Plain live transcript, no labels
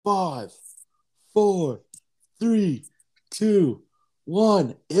Five, four, three, two,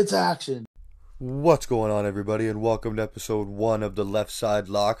 one. It's action. What's going on, everybody, and welcome to episode 1 of the Left Side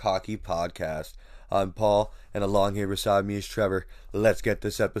Lock Hockey Podcast. I'm Paul, and along here beside me is Trevor. Let's get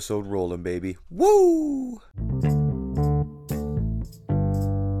this episode rolling, baby. Woo!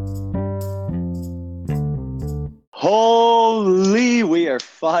 Holy, we are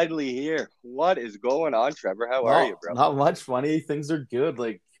finally here. What is going on, Trevor? How are you, No, bro? not much funny. Things are good.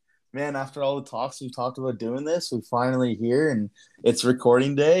 Man, after all the talks we've talked about doing this, we're finally here and it's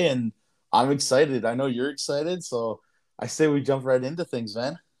recording day and I'm excited. I know you're excited, so I say we jump right into things,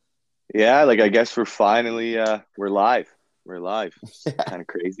 man. Yeah, I guess we're finally we're live. We're live. It's kind of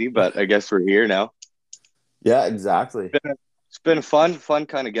crazy, but I guess we're here now. Yeah, exactly. It's been fun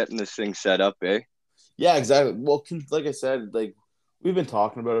kind of getting this thing set up, eh? Yeah, exactly. Well, like I said, we've been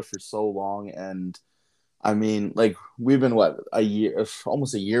talking about it for so long, and I mean, we've been a year,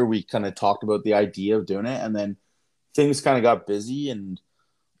 almost a year. We kind of talked about the idea of doing it, and then things kind of got busy, and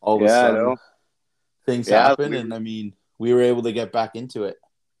all of a Yeah, I sudden know. things Yeah, happen, and I mean, we were able to get back into it.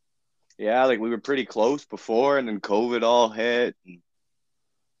 we were pretty close before, and then COVID all hit.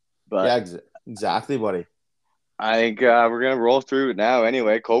 But Yeah, exactly, buddy. I think we're gonna roll through it now.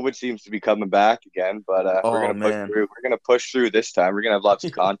 Anyway, COVID seems to be coming back again, but we're Oh gonna push man, through. We're gonna push through this time. We're gonna have lots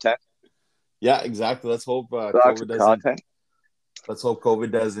of content. yeah, exactly. Let's hope Lots COVID of doesn't. content. Let's hope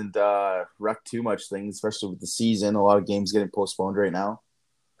COVID doesn't wreck too much things, especially with the season. A lot of games getting postponed right now.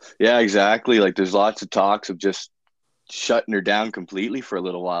 Yeah, exactly. Like there's lots of talks of just shutting her down completely for a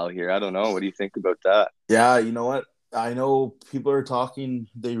little while here. I don't know. What do you think about that? Yeah, you know what? I know people are talking.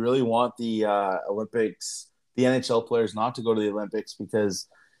 They really want the Olympics, the NHL players, not to go to the Olympics because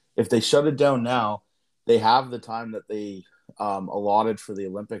if they shut it down now, they have the time that they allotted for the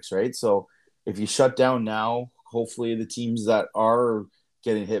Olympics, right? So if you shut down now, hopefully the teams that are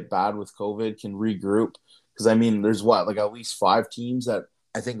getting hit bad with COVID can regroup. Because I mean, there's like at least 5 teams that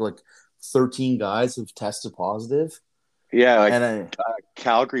I think 13 guys have tested positive, Yeah, and I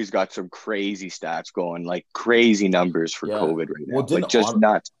Calgary's got some crazy stats going, like crazy numbers for yeah. COVID right Well, now. Like just didn't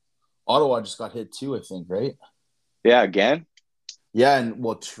nuts. Ottawa just got hit too? I think, right? Yeah, again, Yeah, and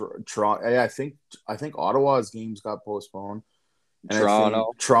well, Toronto. I think Ottawa's games got postponed, and I think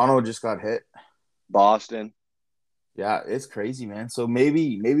Toronto, Toronto just got hit. Boston. Yeah, it's crazy, man. So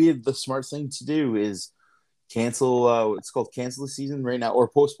maybe the smart thing to do is cancel. It's called cancel the season right now or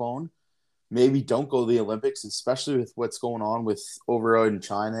postpone. Maybe don't go to the Olympics, especially with what's going on with over in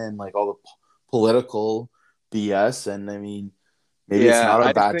China and all the political BS. And I mean, maybe it's Yeah, not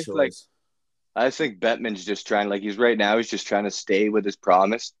a bad choice. I just think Bettman's just trying like he's right now he's just trying to stay with his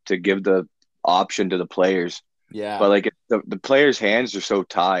promise to give the option to the players. But Yeah, the players' hands are so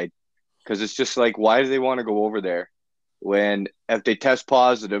tied because it's just like why do they want to go over there when if they test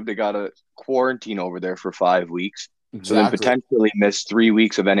positive they got to quarantine over there for 5 weeks, so then exactly. potentially miss 3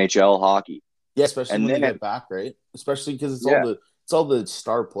 weeks of NHL hockey. Yeah, especially And when they then get back, right? Especially because yeah, it's all the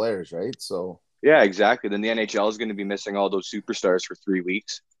star players, right? So yeah, exactly. Then the NHL is going to be missing all those superstars for 3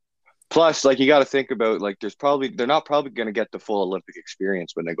 weeks. Plus, like you got to think about like they're not probably going to get the full Olympic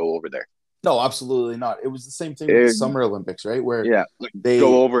experience when they go over there. no, absolutely not. It was the same thing with the It, Summer Olympics, right? Where yeah, like go they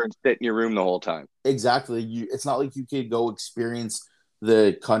over and sit in your room the whole time. exactly you. It's not like you could go experience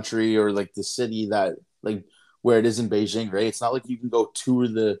the country or the city that where it is in Beijing, right? It's not like you can go tour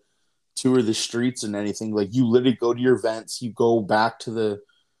the streets and anything. Like you literally go to your events, you go back to their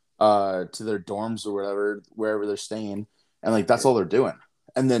dorms or whatever, wherever they're staying, and that's all they're doing,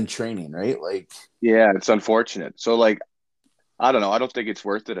 and then training, right? Yeah, it's unfortunate. So like I don't know. I don't think it's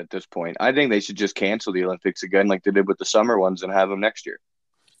worth it at this point. I think they should just cancel the Olympics again, like they did with the summer ones, and have them next year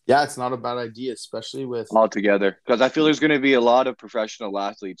Yeah, it's not a bad idea, especially with altogether. Because I feel there's going to be a lot of professional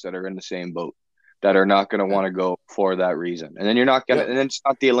athletes that are in the same boat that are not going to yeah, want to go for that reason. And then you're not going to, yep. and then it's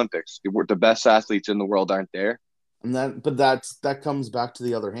not the Olympics. The best athletes in the world aren't there. And that comes back to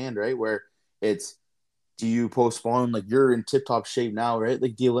the other hand, right? Where it's do you postpone you're in tip top shape now, right?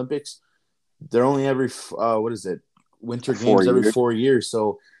 Like the Olympics, they're only every what is it? Winter For games every 4 years. 4 years.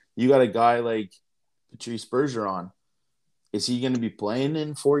 So you got a guy like Patrice Bergeron. Is he going to be playing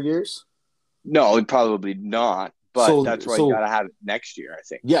in 4 years? No, probably not. But So that's why you got so to have it next year, I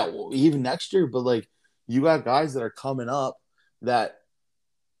think. yeah, well, even next year. But you got guys that are coming up that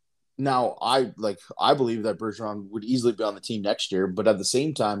now I believe that Bergeron would easily be on the team next year. But at the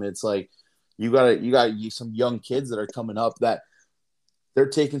same time, it's you got some young kids that are coming up that they're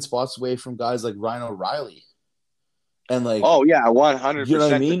taking spots away from guys like Ryan O'Reilly and Oh yeah, you know what I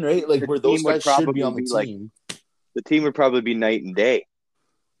 100%. mean, right? Like The where those team would guys should be probably on the be like team. the team would probably be night and day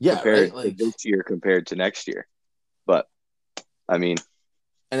Yeah, right. compared to this year compared to next year. But I mean,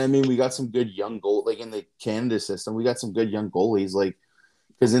 And I mean, we got some good young goal like in the Canada system. We got some good young goalies, like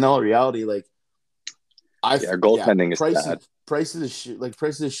because in all reality, like Yeah, goaltending is bad. Price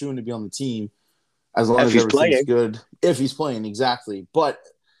is shooing to be on the team as long If as he's everything's playing. good. If he's playing, exactly. But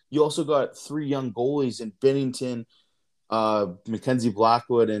you also got three young goalies in Bennington, Mackenzie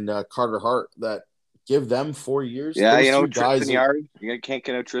Blackwood, and Carter Hart that give them 4 years. Yeah, Those you know, three Tristan guys, Yari. You can't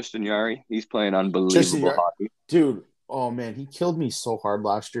get out Tristan Yari. He's playing Tristan, unbelievable hockey. dude. Oh man, he killed me so hard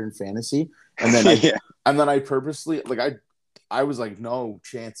last year in fantasy, and then I Yeah. and then I purposely I was like, no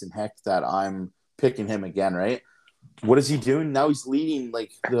chance in heck that I'm picking him again, right? What is he doing now? He's leading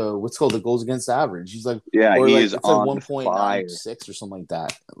like the what's called the goals against average. He's like, Yeah, or he like is it's like on one point nine fire. six or something like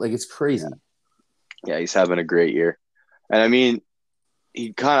that. Like it's Yeah. crazy. Yeah, he's having a great year. And I mean,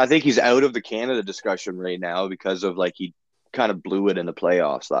 I think he's out of the Canada discussion right now because of like he kind of blew it in the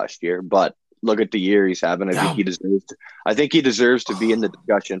playoffs last year. But look at the year he's having. Yeah, I think he deserves to be in the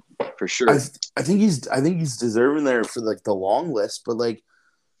discussion for I sure. I think he's deserving there for like the long list. But like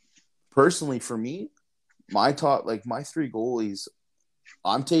personally, for me, my three goalies,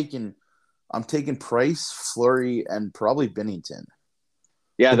 I'm taking I'm taking Price, Fleury, and probably Bennington.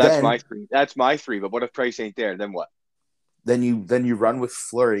 Yeah, But that's my three. That's my three. But what if Price ain't there? Then what? then you run with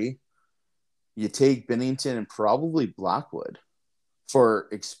Fleury. You take Bennington and probably Blackwood for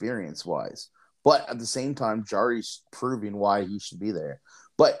experience wise. But at the same time, Jari's proving why he should be there.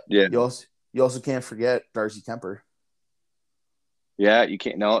 But Yeah. you also can't forget Darcy Kemper, Yeah, you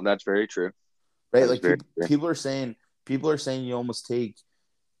can't. No, that's very true. right? That is Like very true. people are saying you almost take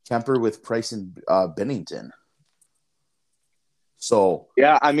Kemper with Price and Bennington. So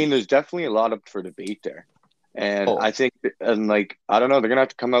Yeah, I mean, there's definitely a lot up for debate there. And I oh, think, and like, I don't know, they're gonna have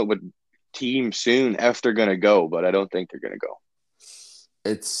to come out with teams soon if they're gonna go, but I don't think they're gonna go.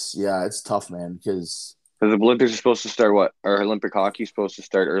 it's tough, man. Because Because the Olympics are supposed to start what? Or Olympic hockey is supposed to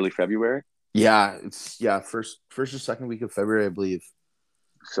start early February. first or second week of February, I believe.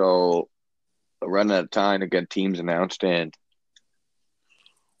 So we're running out of time to get teams announced in.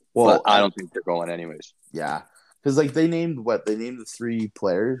 But Well, I don't think they're going anyways. yeah, because like they named the three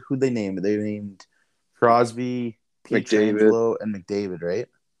players. Who they named? They named Crosby, McDavid, Pietrangelo, and McDavid, right?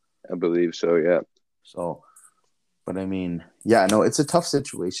 I believe so, yeah. So, but I mean, yeah, no, it's a tough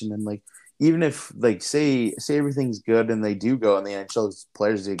situation, and like even if like say everything's good and they do go and the NHL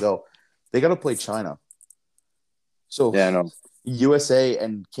players do go, they got to play China. So Yeah, no. USA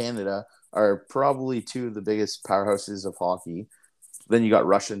and Canada are probably two of the biggest powerhouses of hockey. Then you got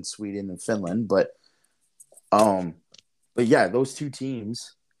Russia and Sweden and Finland, um, but yeah, those two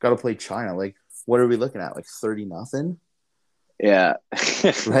teams got to play China. Like, what are we looking at? Like 30-0, Yeah.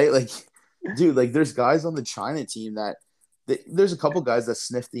 right? Like, dude, like there's guys on the China team there's a couple guys that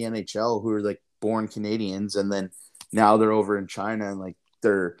sniffed the NHL who are like born Canadians, and then now they're over in China and like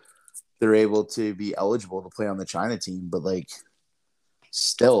they're able to be eligible to play on the China team. But like,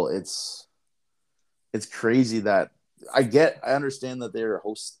 still, it's crazy that I understand that they're a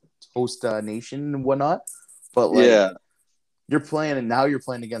host nation and whatnot, but like Yeah. you're playing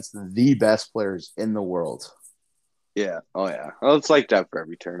against the best players in the world. Yeah. Oh, yeah. Well, it's like that for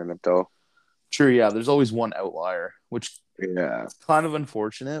every tournament, though. True, yeah. There's always one outlier, which Yeah. is kind of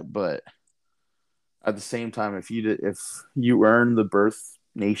unfortunate, but at the same time, if you earn the birth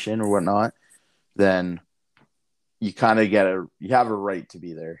nation or whatnot, then you kind of you have a right to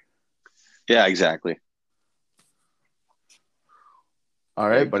be there. Yeah, exactly. All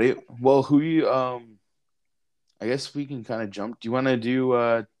right, buddy. Well, who you I guess we can kind of jump. Do you want to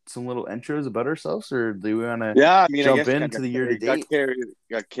do some little intros about ourselves, or do we want to Yeah, I mean, I jump guess kind into of the year to date?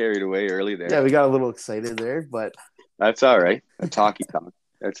 got carried away early there. Yeah, we got a little excited there, but That's all right. That's hockey talk.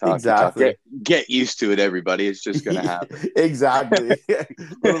 That's hockey talk. exactly. Get used to it, everybody. It's just gonna happen. Exactly. A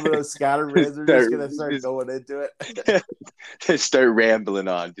little bit of scatterbrains. We're just gonna start Just going into it. just start rambling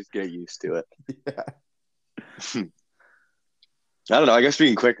on. Just get used to it. Yeah. I don't know. I guess we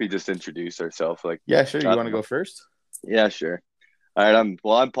can quickly just introduce ourselves. Like, Yeah, sure. I You want to don't know. go first? Yeah, sure. All right. I'm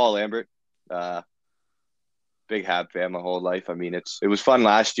Paul Lambert. Uh, big Hab fan my whole life. I mean, it was fun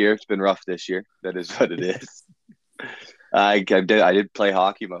last year. It's been rough this year. That is what it is. I did play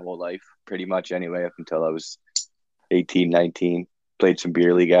hockey my whole life, pretty much anyway, up until I was 18, 19. Played some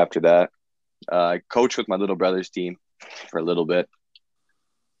beer league after that. I coached with my little brother's team for a little bit.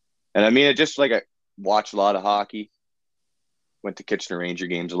 And I mean, it just like I watched a lot of hockey. Went to Kitchener Ranger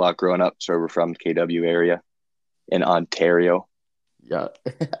games a lot growing up. So we're from the KW area in Ontario. Yeah.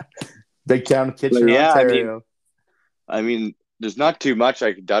 Big town, But Kitchener, yeah, Ontario. I mean, there's not too much.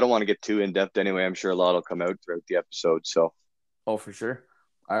 I don't want to get too in depth anyway. I'm sure a lot will come out throughout the episode. So, Oh, for sure.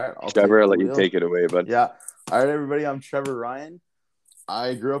 All right, I'll Trevor, take I'll the let you wheel. take it away, bud. Yeah. All right, everybody. I'm Trevor Ryan.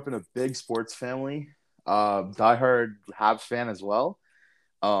 I grew up in a big sports family. Diehard Habs fan as well.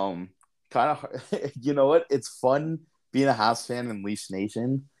 Kind of, you know what? It's fun being a Habs fan in Leafs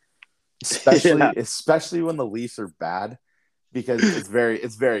Nation, especially Yeah. especially when the Leafs are bad, because it's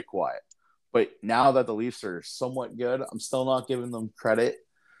very quiet. But now that the Leafs are somewhat good, I'm still not giving them credit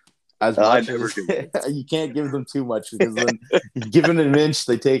as I much never as do. you can't give them too much, because then giving an inch,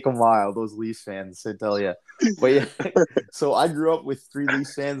 they take a mile. Those Leafs fans, I tell you. But yeah, so I grew up with three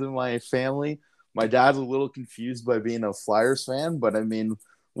Leafs fans in my family. My dad's a little confused by being a Flyers fan, but I mean,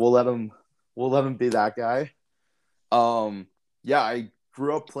 we'll let him be that guy. Yeah, I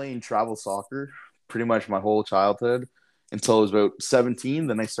grew up playing travel soccer pretty much my whole childhood until I was about 17.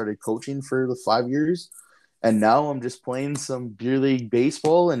 Then I started coaching for the 5 years. And now I'm just playing some beer league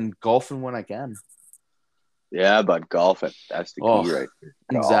baseball and golfing when I can. Yeah, but golfing. That's the key Oh, right there.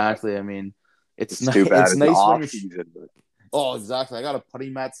 Golfing. exactly. I mean, It's too bad it's it's nice when off you're. season. But Oh, exactly. I got a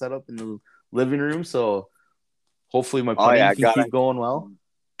putting mat set up in the living room, so hopefully my oh putting yeah, can keep going well.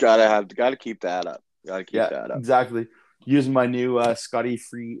 gotta keep that up. Gotta keep Yeah, that up. exactly. Using my new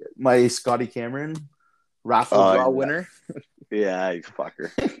my Scotty Cameron raffle Oh draw yeah. winner. Yeah, you fucker.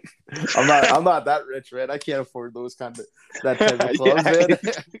 I'm not that rich, man. I can't afford that type of clubs, Yeah, man.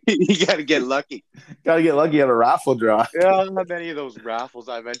 you gotta get lucky. Gotta get lucky at a raffle draw. Yeah, how many of those raffles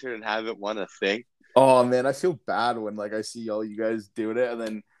I've entered and haven't won a thing. Oh man, I feel bad when like I see all you guys doing it, and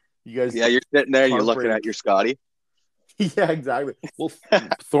then you guys Yeah, you're sitting there, you're looking at heartbreak. your Scotty. Yeah, exactly. Well,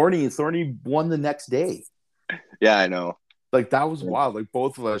 Thorny won the next day. Yeah, I know. Like that was wild. Like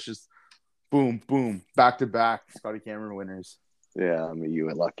both of us just boom, boom, back to back Scotty Cameron winners. Yeah, I mean you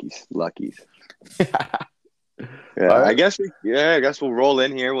and Luckies. All Yeah, right. I guess we'll roll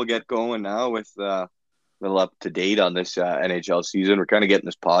in here. We'll get going now with a little up to date on this NHL season. We're kind of getting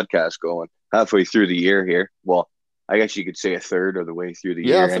this podcast going halfway through the year here. Well, I guess you could say a third of the way through the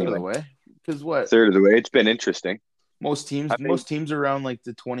Yeah, year third of anyway. the way. Because what Third of the way. It's been interesting. I think most teams are around like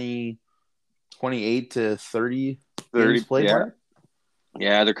the 28 to 30 games 30, played yeah. mark.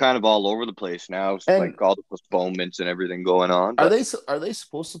 Yeah, they're kind of all over the place now. It's And like all the postponements and everything going on. are But they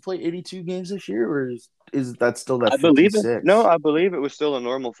supposed to play 82 games this year, or is that still that I believe it. 56? No, I believe it was still a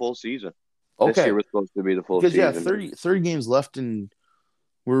normal full season. This year Okay. was supposed to be the full Because yeah, season. 30 games left, and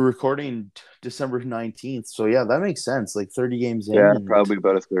we're recording December 19th. So yeah, that makes sense. Like 30 games in, Yeah, and probably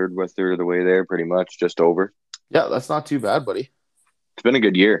about a third of the way there, pretty much, just over. yeah, that's not too bad, buddy. It's been a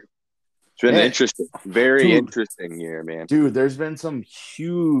good year. It's been Man, interesting. Very dude, interesting year, man. dude, there's been some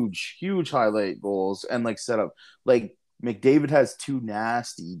huge highlight goals and like setup. Like McDavid has two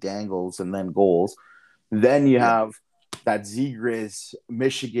nasty dangles and then goals. Then you Yeah. have that Zegras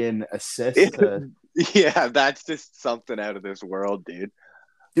Michigan assist to Yeah, that's just something out of this world, dude.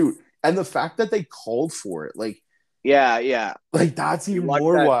 dude, and the fact that they called for it, Yeah. like that's You even watch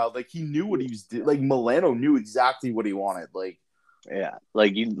more that. wild. Like he knew what he was doing. Like Milano knew exactly what he wanted. Like, Yeah,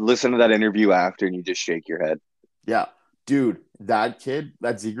 like you listen to that interview after and you just shake your head. yeah, dude, that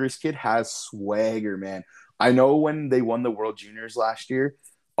Zegras kid has swagger, man. I know when they won the World Juniors last year,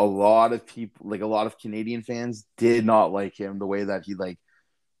 a lot of people, like a lot of Canadian fans, did not like him the way that he like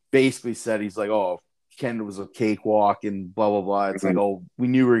basically said he's like, oh, Canada was a cakewalk and blah blah blah. It's like, oh, we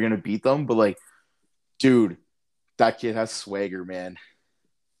knew we were gonna beat them, but like, dude, that kid has swagger, man.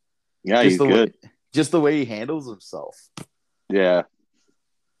 Yeah, Just he's the good. just the way he handles himself. Yeah.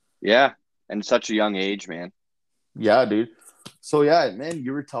 Yeah. And such a young age, man. Yeah, dude. So yeah, man,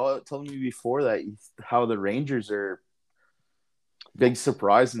 you were telling me before that how the Rangers are big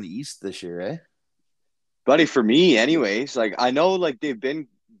surprise in the East this year, eh? Buddy, for me, anyways, like I know like they've been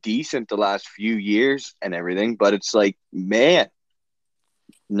decent the last few years and everything, but it's like, man,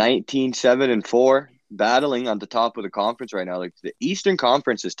 19-7-4, battling on the top of the conference right now. Like the Eastern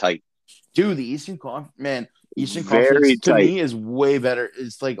Conference is tight. Dude, the Eastern Conference Very to tight. me is way better.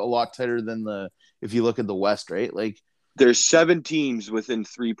 It's like a lot tighter than if you look at the West, right? Like, There's 7 teams within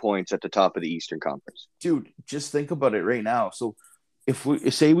 3 points at the top of the Eastern Conference. dude, just think about it right now. So if we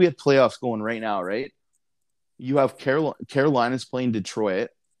say we had playoffs going right now, right? You have Carolina's playing Detroit,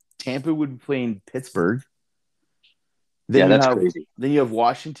 Tampa would be playing Pittsburgh. Yeah, that's crazy. Then you have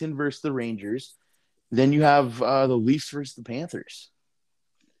Washington versus the Rangers. Then you have the Leafs versus the Panthers.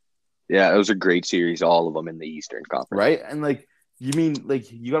 Yeah, it was a great series, all of them in the Eastern Conference. Right? And like you mean like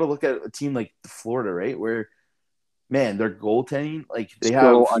you got to look at a team like Florida, right? Where man, their goaltending, like they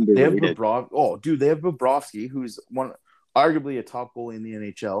have underrated. They have Bobrovsky, who's arguably a top goalie in the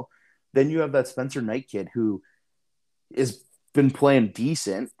NHL. Then you have that Spencer Knight kid who has been playing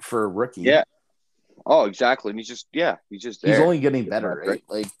decent for a rookie. Yeah. Oh, exactly. And he's there. He's only getting better, right?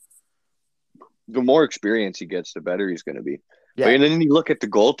 Like the more experience he gets, the better he's going to be. Yeah. And then you look at the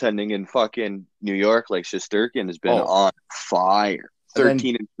goaltending in fucking New York, like Shesterkin has been on fire.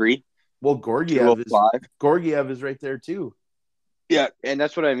 13-3. Well, Gorgiev is right there too. Yeah, and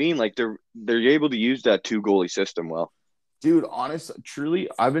that's what I mean. Like they're able to use that 2-goalie system well. Dude, truly,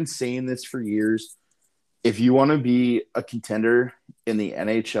 I've been saying this for years. If you want to be a contender in the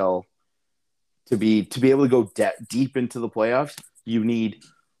NHL, to be able to go deep into the playoffs, you need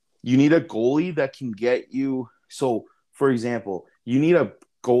a goalie that can get you. So, for example, you need a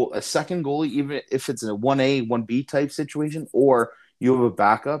second goalie, even if it's a 1A, 1B type situation, or you have a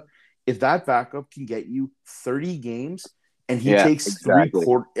backup. If that backup can get you 30 games and he takes exactly.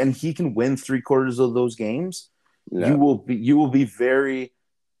 and he can win 3/4 of those games, yeah.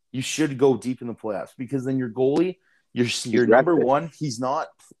 you should go deep in the playoffs, because then your goalie, your number one, he's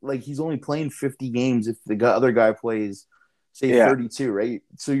only playing 50 games if the other guy plays, say, 32, right?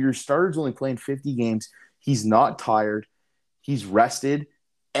 So your starter's only playing 50 games. He's not tired. He's rested,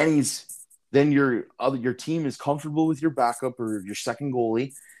 and then your team is comfortable with your backup or your second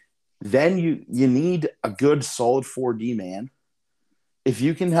goalie. Then you need a good solid 4D man. If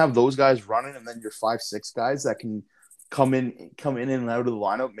you can have those guys running, and then your 5-6 guys that can come in and out of the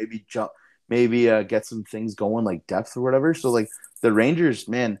lineup, maybe get some things going like depth or whatever. So like the Rangers,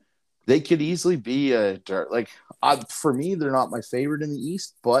 man, they could easily be for me, they're not my favorite in the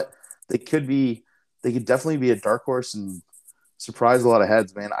East, but they could definitely be a dark horse and surprise a lot of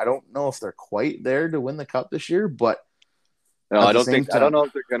heads, man. I don't know if they're quite there to win the cup this year, but no, I don't know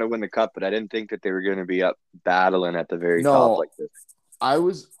if they're going to win the cup, but I didn't think that they were going to be up battling at the very top like this. I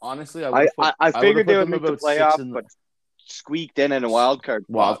was honestly, I figured they would make the playoff, but squeaked in a wild card.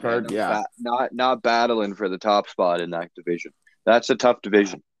 Yeah. Not battling for the top spot in that division. That's a tough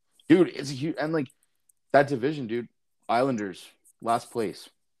division, dude. It's a huge, and like that division, dude. Islanders last place,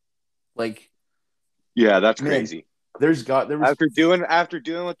 like. Yeah, that's crazy. There was after doing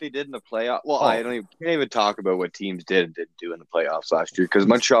what they did in the playoff. Well, I can't even talk about what teams did and didn't do in the playoffs last year, because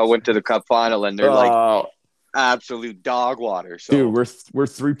Montreal went to the Cup final and they're like absolute dog water. So, dude, we're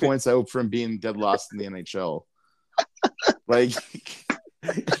 3 points out from being dead last in the NHL. Like,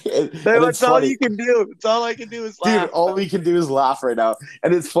 that's all you can do. It's all I can do is laugh. Dude, all we can do is laugh right now.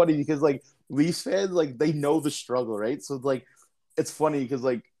 And it's funny because like Leafs fans, like they know the struggle, right? So like it's funny because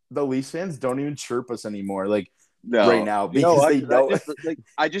like the Leafs fans don't even chirp us anymore, like right now, because they know.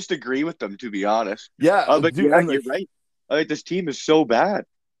 I just agree with them, to be honest. Yeah, dude, you're right. Like this team is so bad.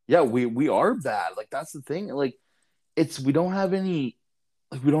 Yeah, we are bad. Like that's the thing. Like we don't have any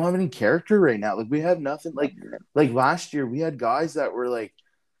character right now. Like we have nothing. Like last year we had guys that were like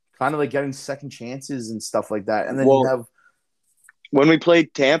kind of like getting second chances and stuff like that. And then you have when we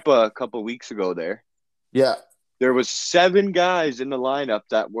played Tampa a couple weeks ago there. Yeah. There was 7 guys in the lineup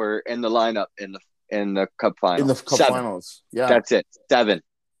that were in the lineup in the Cup final. In the Cup finals. Yeah. That's it. 7.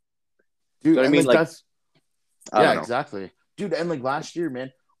 Dude, I mean, that's exactly. Dude, and like last year,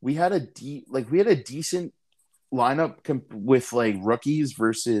 man, we had a decent lineup with like rookies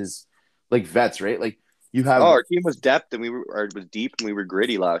versus like vets, right? Like you have our team was depth and was deep and we were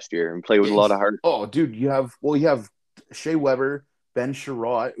gritty last year and played with a lot of heart. Oh, dude, you have Shea Weber, Ben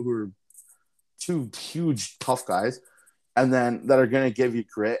Sherratt, who are 2 huge tough guys, and then that are going to give you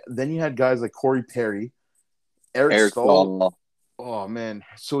grit. Then you had guys like Corey Perry, Eric Staal. Oh man,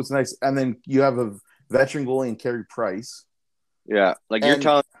 so it's nice. And then you have a veteran goalie in Carey Price. Yeah, like you're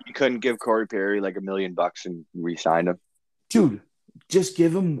telling me you couldn't give Corey Perry like $1 million and re-sign him, dude. Just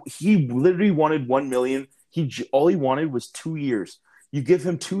give him. He literally wanted $1 million. All he wanted was 2 years. You give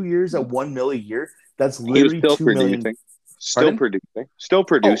him 2 years at $1 million a year. That's literally $2 million. Still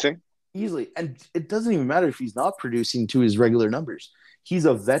producing. Oh, easily. And it doesn't even matter if he's not producing to his regular numbers. He's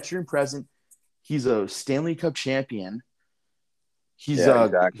a veteran present. He's a Stanley Cup champion. He's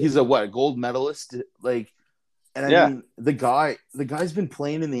a gold medalist. Like, and I mean, the guy's been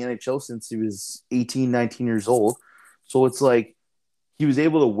playing in the NHL since he was 18, 19 years old. So it's like he was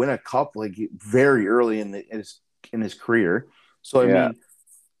able to win a cup like very early in his career. So I mean,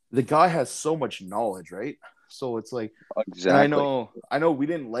 the guy has so much knowledge, right? So it's like, exactly. I know we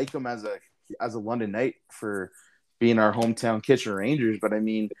didn't like him as a London Knight for being our hometown Kitchener Rangers, but I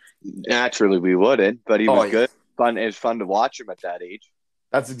mean, naturally we wouldn't. But he was good. Fun. It was fun to watch him at that age.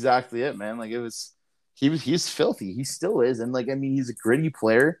 That's exactly it, man. Like he's filthy. He still is, and like I mean, he's a gritty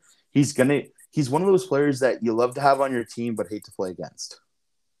player. He's one of those players that you love to have on your team, but hate to play against.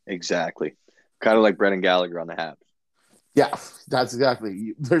 Exactly, kind of like Brendan Gallagher on the Habs. Yeah, that's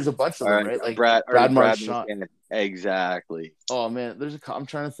exactly. There's a bunch of them, right? Like Brad Marchand. Exactly. Oh man, I'm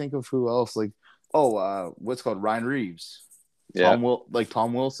trying to think of who else. Like, what's called Ryan Reeves. Yeah.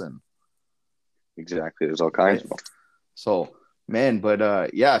 Tom Wilson. Exactly. There's all kinds of them. So Man,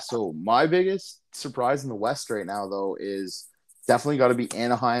 but yeah, so my biggest surprise in the West right now though is definitely got to be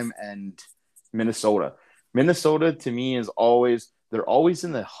Anaheim and Minnesota. Minnesota to me is always they're always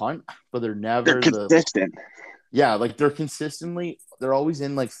in the hunt, but they're They're never the consistent. yeah, like they're always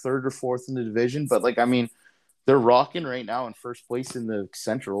in like third or fourth in the division, but like I mean, they're rocking right now in first place in the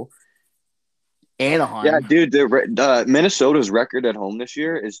Central. Yeah, Anaheim. dude. Minnesota's record at home this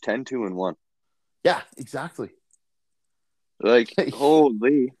year is 10-2-1. Yeah, exactly. Like,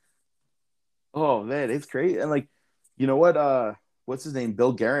 holy. Oh man, it's great. And like, you know what? What's his name?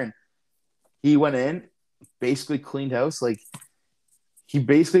 Bill Guerin. He went in, basically cleaned house. Like he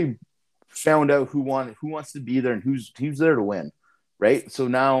basically found out who wants to be there and who's there to win. Right? So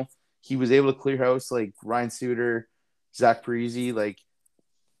now he was able to clear house like Ryan Suter, Zach Parise, like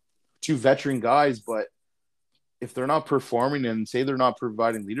two veteran guys, but if they're not performing and say they're not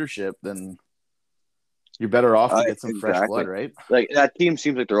providing leadership, then you're better off to get some fresh Exactly. blood, right? Like that team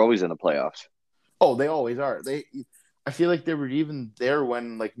seems like they're always in the playoffs. Oh, they always are. I feel like they were even there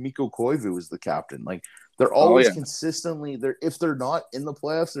when like Mikko Koivu was the captain. Like they're always consistently there. If they're not in the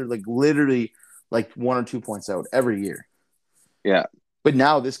playoffs, they're like literally like 1 or 2 points out every year. Yeah. But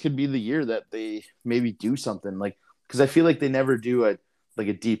now this could be the year that they maybe do something like because I feel like they never do a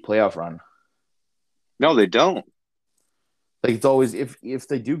deep playoff run. No, they don't. Like it's always if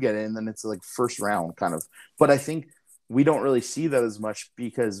they do get in, then it's like first round kind of. But I think we don't really see that as much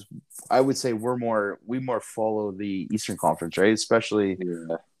because I would say we more follow the Eastern Conference, right? Especially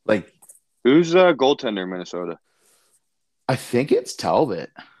like who's goaltender in Minnesota? I think it's Talbot.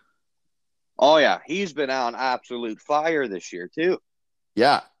 Oh yeah, he's been on absolute fire this year too.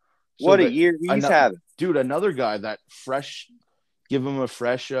 Yeah. So what a year he's having. Dude, another guy that give him a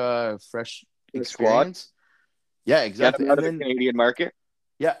fresh experience. Squad. Yeah, exactly. And then Canadian market.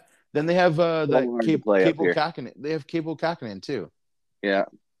 Yeah. Then they have Cable Kakinen. They have Cable Kakinen too. Yeah.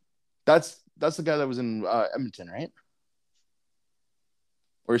 That's the guy that was in Edmonton, right?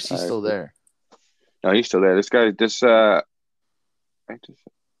 Or is he still there? No, he's still there. This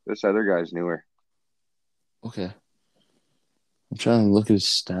other guy's newer. Okay. I'm trying to look at his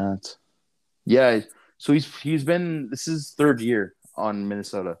stats. Yeah, so he's been this is his third year on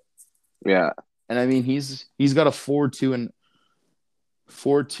Minnesota. Yeah. And I mean he's got a 4-2 and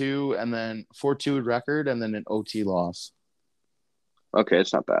 4-2 and then 4-2 record and then an OT loss. Okay,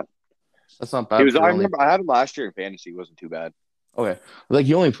 it's not bad. That's not bad. I remember I had him last year in fantasy. It wasn't too bad. Okay. Like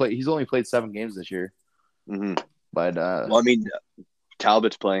he's only played 7 games this year. Mm-hmm. But well, I mean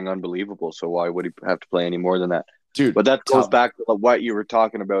Talbot's playing unbelievable, so why would he have to play any more than that? Dude, but that goes back to what you were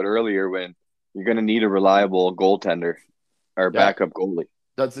talking about earlier when you're going to need a reliable goaltender or backup goalie.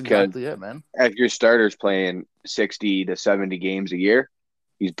 That's exactly it, man. If your starter's playing 60 to 70 games a year,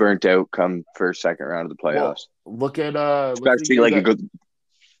 he's burnt out come first, second round of the playoffs. Well, look at especially like a good.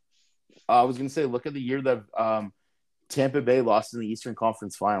 I was going to say, look at the year that Tampa Bay lost in the Eastern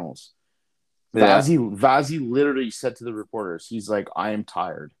Conference Finals. Vazzy literally said to the reporters, he's like, I am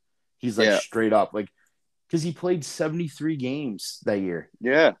tired. He's like straight up, like, because he played 73 games that year.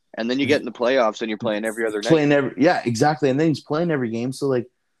 Yeah, and then you get in the playoffs and you're playing every other night. Yeah, exactly. And then he's playing every game. So like,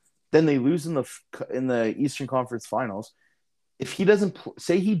 then they lose in the Eastern Conference Finals. If he doesn't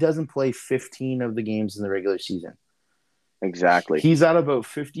he doesn't play 15 of the games in the regular season, exactly, he's at about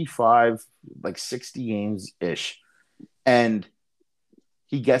 55, like 60 games ish, and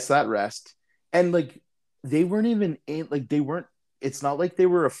he gets that rest. And like they weren't even in, like they weren't. It's not like they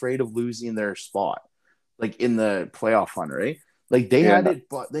were afraid of losing their spot. Like in the playoff hunt, right? Like they had it,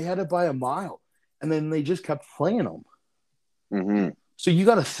 but they had it by a mile, and then they just kept playing them. Mm-hmm. So you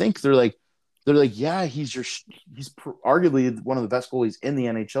got to think they're like, yeah, he's arguably one of the best goalies in the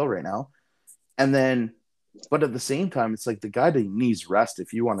NHL right now, and then, but at the same time, it's like the guy that needs rest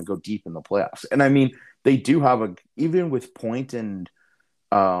if you want to go deep in the playoffs. And I mean, they do have even with Point and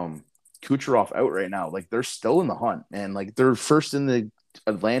Kucherov out right now, like they're still in the hunt, and like they're first in the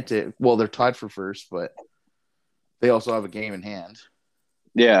Atlantic. Well, they're tied for first, but they also have a game in hand.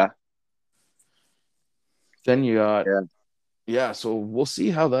 Yeah. Then you got so we'll see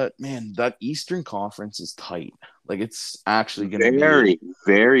how that Eastern Conference is tight. Like it's actually going to be very,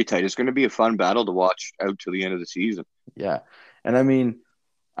 very tight. It's going to be a fun battle to watch out till the end of the season. Yeah. And I mean,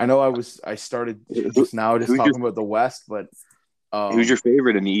 I know I started just talking about the West, but who's your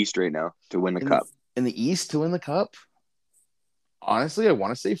favorite in the East right now to win the Cup? In the East to win the Cup? Honestly, I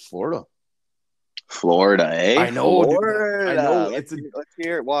want to say Florida. Florida, eh? I know. Florida. I know. Let's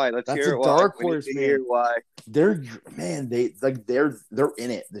hear it. Why? Let's hear it. That's a dark horse, man. Hear why? They're in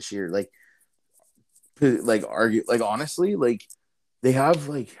it this year. Like argue, like honestly, like they have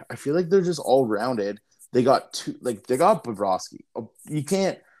like I feel like they're just all rounded. they got Bobrovsky. You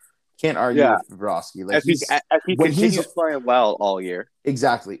can't argue Yeah. with Bobrovsky. Like If he when he's continues playing well all year.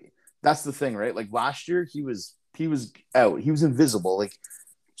 exactly. That's the thing, right? Like last year he was out. He was invisible. Like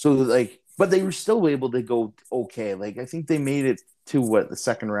so like but they were still able to go okay. Like I think they made it to the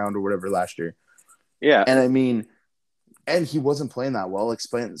second round or whatever last year. Yeah. And I mean, and he wasn't playing that well. Like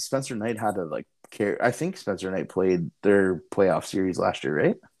Spencer Knight had to like care. I think Spencer Knight played their playoff series last year,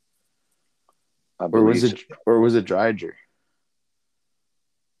 right? Or was it Dreiger?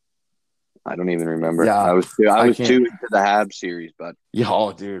 I don't even remember. Yeah, I was too into the Habs series, but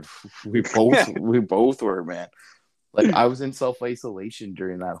yo, dude, we both were, man. Like I was in self isolation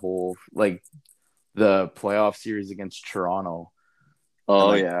during that whole like the playoff series against Toronto.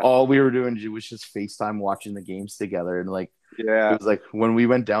 Oh and, like, yeah, all we were doing was just FaceTime watching the games together, and like yeah. it was like when we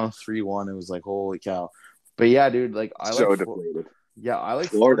went down 3-1, it was like holy cow. But yeah, dude, like I So like depleted. I like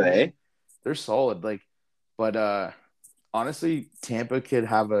Florida, Florida. eh? They're solid, like, but honestly, Tampa could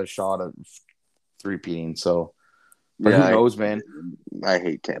have a shot of three-peating. So, but who knows, man? I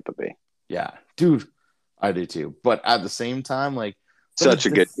hate Tampa Bay. Yeah, dude, I do too. But at the same time, like, such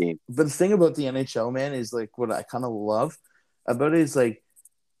a good team. But the thing about the NHL, man, is like what I kind of love about it is like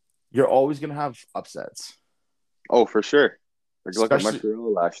you're always gonna have upsets. Oh, for sure. Look at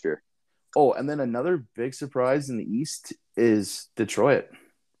Montreal last year. Oh, and then another big surprise in the East is Detroit.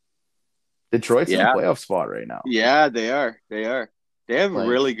 Detroit's in a playoff spot right now. Yeah, they are. They have like,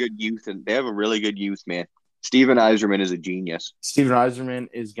 really good youth, and they have a really good youth, man. Steven Yzerman is a genius. Steven Yzerman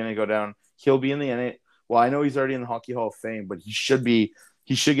is going to go down. He'll be in the NHL. Well, I know he's already in the Hockey Hall of Fame, but he should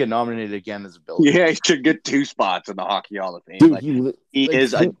get nominated again as a Bill. Yeah, he should get 2 spots in the Hockey Hall of Fame. Dude, like, he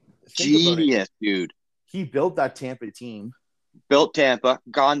is a genius, dude. He built that Tampa team. Built Tampa,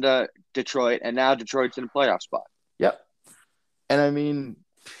 gone to Detroit, and now Detroit's in a playoff spot. Yep. And I mean,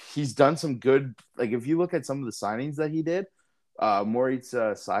 he's done some good. Like if you look at some of the signings that he did, Moritz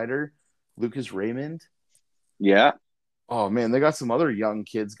Seider, Lucas Raymond. Yeah. Oh man, they got some other young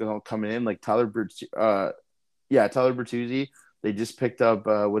kids coming in, like Tyler Bertuzzi. They just picked up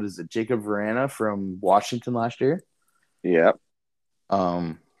Jacob Verana from Washington last year. Yeah.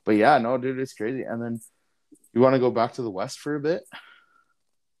 But yeah, no, dude, it's crazy. And then you want to go back to the West for a bit?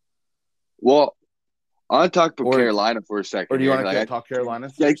 Well, I want to talk about Carolina for a second. Or do you want to talk Carolina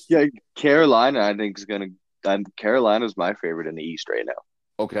first? Yeah, Carolina, I think is going to – Carolina's my favorite in the East right now.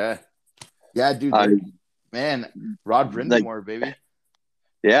 Okay. Yeah, dude. Man, Rod Brind'Amour, baby.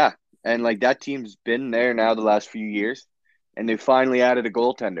 Yeah, and like that team's been there now the last few years, and they finally added a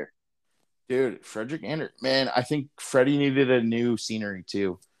goaltender. Dude, Frederik Andersen. Man, I think Freddie needed a new scenery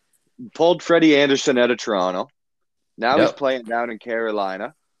too. Pulled Freddie Andersen out of Toronto. Now he's playing down in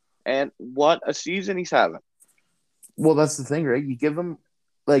Carolina. And what a season he's having. Well, that's the thing, right? You give him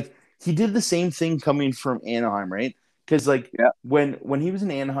like he did the same thing coming from Anaheim, right? Because when he was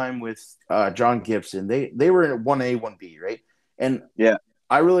in Anaheim with John Gibson, they were in 1A, 1B, right? And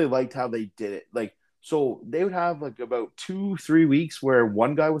I really liked how they did it. Like, so they would have like about 2-3 weeks where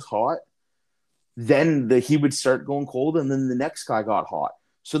one guy was hot, then he would start going cold, and then the next guy got hot.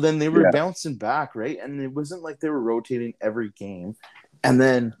 So then they were bouncing back, right? And it wasn't like they were rotating every game. And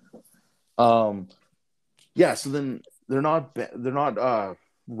then, so then they're not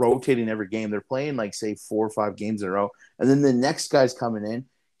rotating every game. They're playing like say 4 or 5 games in a row, and then the next guy's coming in.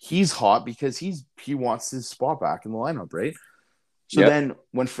 He's hot because he wants his spot back in the lineup, right? So then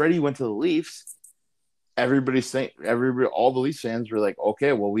when Freddie went to the Leafs, all the Leafs fans were like,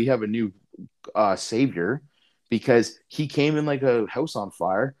 okay, well we have a new savior because he came in like a house on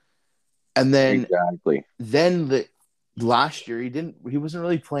fire, and then last year he wasn't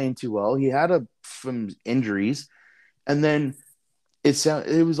really playing too well. He had some injuries, and then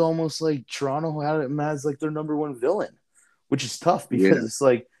it was almost like Toronto had him as like their number one villain, which is tough because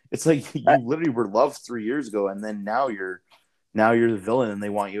it's like you literally were loved 3 years ago, and then now you're the villain, and they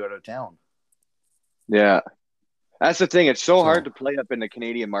want you out of town. Yeah, that's the thing. It's so hard to play up in the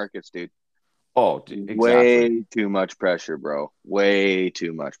Canadian markets, dude. Oh, dude, exactly. Way too much pressure, bro. Way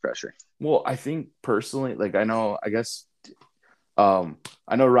too much pressure. Well, I think personally, like I know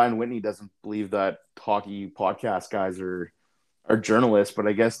Ryan Whitney doesn't believe that hockey podcast guys are journalists, but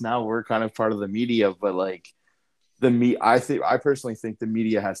I guess now we're kind of part of the media. But like I personally think the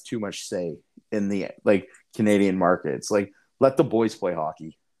media has too much say in the like Canadian markets. Like, let the boys play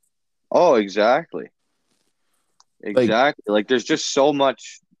hockey. Oh, exactly. Like there's just so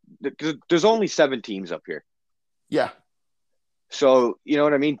much. There's only 7 teams up here. Yeah. So, you know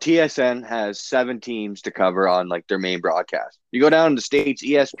what I mean? TSN has 7 teams to cover on like their main broadcast. You go down to the States,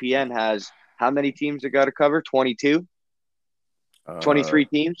 ESPN has how many teams they got to cover? 22? 23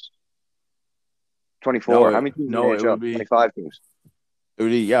 teams? 24. How many teams in the no, it NHL? would be 25 teams. it would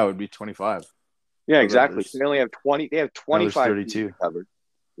be yeah, it would be 25. Yeah, But exactly. So they only have 20. They have now there's 25 teams 32. to cover.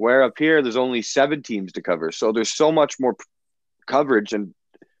 Where up here, there's only 7 teams to cover. So there's so much more coverage and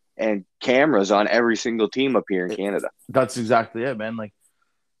cameras on every single team up here in Canada. That's exactly it, man. Like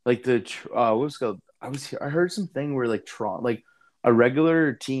the what was it called? I heard something where like Toronto, like a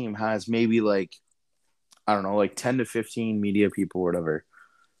regular team has maybe like I don't know, like 10 to 15 media people or whatever,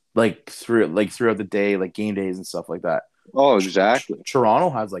 throughout the day, like game days and stuff like that. Oh, exactly. Toronto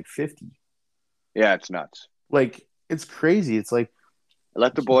has like 50. Yeah, it's nuts. Like it's crazy. It's like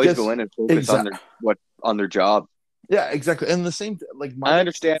let the boys go in and focus on their job. Yeah, exactly. And the same like I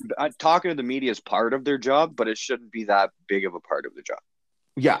understand talking to the media is part of their job, but it shouldn't be that big of a part of the job.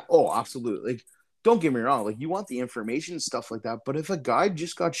 Yeah. Oh, absolutely. Like, don't get me wrong. Like, you want the information and stuff like that. But if a guy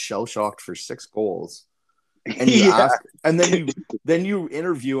just got shell shocked for 6 goals, and you ask, and then you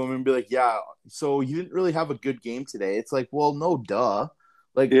interview him and be like, "Yeah, so you didn't really have a good game today." It's like, well, no, duh.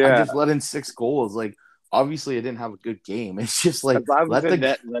 Like, I just let in 6 goals. Like, obviously, I didn't have a good game. It's just like if I was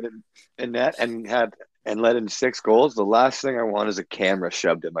in net and let in 6 goals, the last thing I want is a camera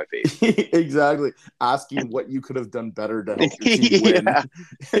shoved in my face. Exactly. Asking what you could have done better to help your team win.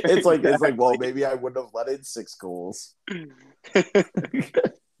 It's like, well, maybe I wouldn't have let in 6 goals.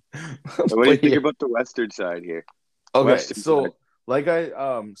 What do you think about the Western side here? Okay, so like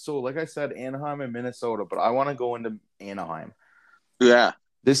I said, Anaheim and Minnesota, but I want to go into Anaheim. Yeah.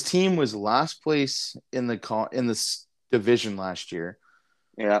 This team was last place in this division last year.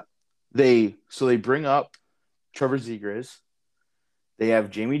 Yeah. They bring up Trevor Zegras. They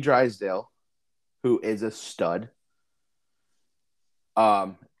have Jamie Drysdale, who is a stud.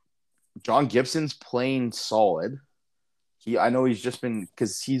 John Gibson's playing solid. I know he's just been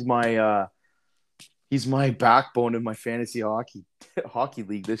because he's my backbone in my fantasy hockey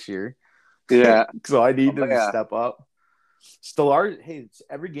league this year. Yeah. So I need to step up.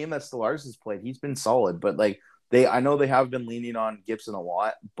 Every game that Stellaris has played, he's been solid. But I know they have been leaning on Gibson a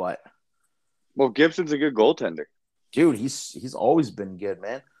lot, but Gibson's a good goaltender. Dude, he's always been good,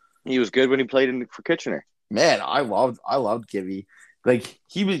 man. He was good when he played for Kitchener. Man, I loved Gibby. Like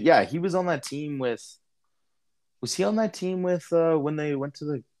he was on that team with. Was he on that team with when we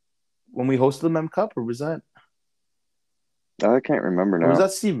hosted the Mem Cup, or was that? I can't remember now. Or was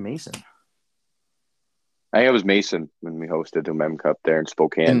that Steve Mason? I think it was Mason when we hosted the Mem Cup there in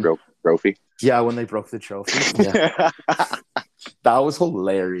Spokane, broke the trophy. Yeah, when they broke the trophy. Yeah. That was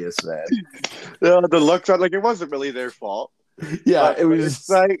hilarious, man. The looks on it wasn't really their fault. Yeah, it was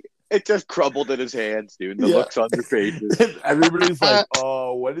like it just crumbled in his hands, dude. The looks on their faces. Everybody's like,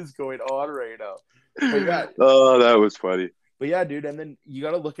 "Oh, what is going on right now?" Oh, that was funny. But yeah, dude, and then you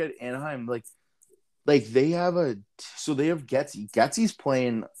got to look at Anaheim. Like they have Getzy. Getzy's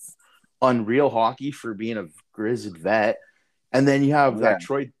playing unreal hockey for being a grizzled vet, and then you have that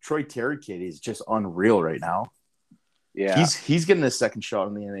Troy Terry kid is just unreal right now. Yeah, he's getting a second shot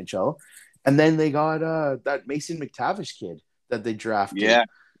in the NHL, and then they got that Mason McTavish kid that they drafted.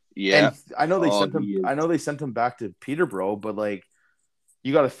 Yeah. And I know they sent him back to Peterborough, but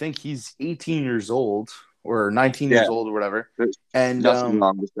you got to think he's 18 years old or 19 years old or whatever. And nothing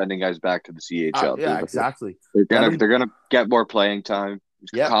wrong with sending guys back to the CHL. Yeah, exactly. They're gonna get more playing time.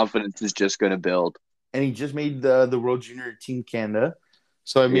 Yep. Confidence is just gonna build. And he just made the World Junior Team Canada,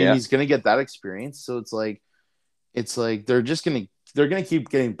 so I mean he's gonna get that experience. So it's like they're gonna keep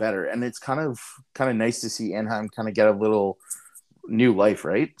getting better, and it's kind of nice to see Anaheim kind of get a little new life,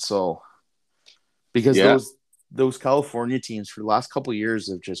 right? So because those California teams for the last couple of years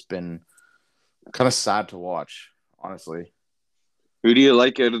have just been kind of sad to watch, honestly. Who do you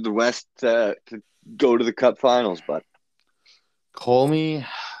like out of the West to go to the Cup Finals, bud? Call me.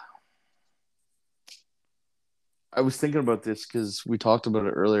 I was thinking about this because we talked about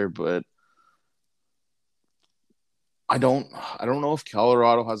it earlier, but I don't know if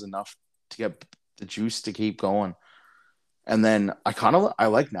Colorado has enough to get the juice to keep going. And then I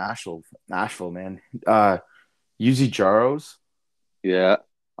like Nashville, man. Yuzi Jaros. Yeah,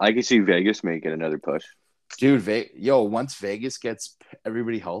 I can see Vegas making another push. Dude, once Vegas gets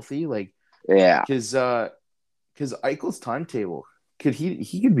everybody healthy, because Eichel's timetable,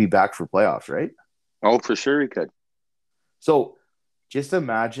 he could be back for playoffs, right? Oh, for sure he could. So, just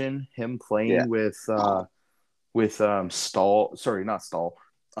imagine him playing with Stone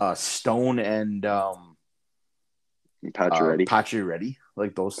and Pacioretty,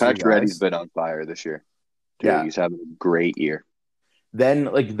 like those two guys. Pacioretty's been on fire this year. Dude, he's having a great year. Then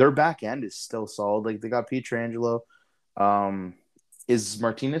their back end is still solid. Like they got Pietrangelo. Is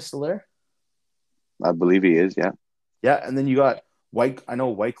Martinez still there? I believe he is, yeah. Yeah, and then you got I know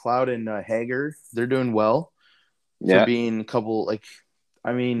White Cloud and Hager, they're doing well for Yeah, being a couple. Like,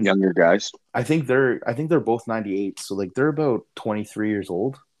 I mean, younger guys. I think they're both 98, so like they're about 23 years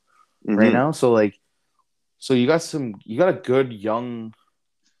old right Hmm. now. So like, so you got a good young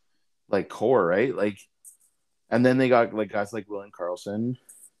like core, right? Like, and then they got like guys like William Carlson,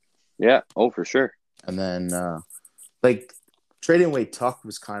 Yeah. Oh, for sure. and then like trading away Tuck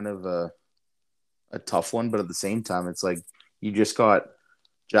was kind of a tough one, but at the same time, it's like you just got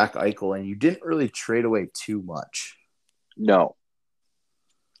Jack Eichel, and you didn't really trade away too much. No,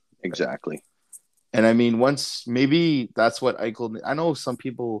 exactly. And I mean, once maybe that's what Eichel. I know some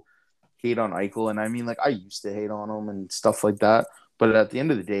people hate on Eichel, and I mean, like I used to hate on him and stuff like that. But at the end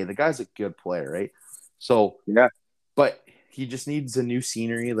of the day, the guy's a good player, right? So, Yeah. but he just needs a new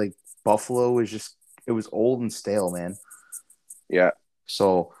scenery. Like Buffalo is just it was old and stale, man. Yeah.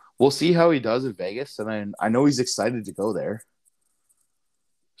 So we'll see how he does at Vegas, and I know he's excited to go there.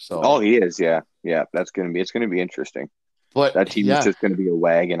 Oh, So, he is. Yeah. Yeah. It's gonna be interesting. but That team is yeah, just gonna be a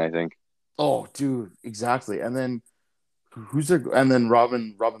wagon, I think. oh, dude, exactly. And then who's there? And then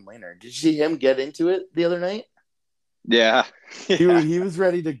Robin Lehner. Did you see him get into it the other night? Yeah. Yeah. Dude, he was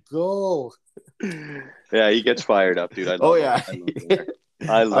ready to go. Yeah, he gets fired up, dude. I Oh love him. yeah,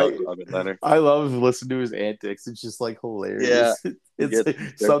 I love Leonard. I love I Robin Leonard. I love listening to his antics. It's just like Yeah. hilarious. He It's gets like,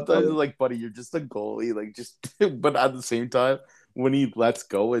 they're sometimes it's funny. like, buddy, you're just a goalie. Like just, but at the same time, when he lets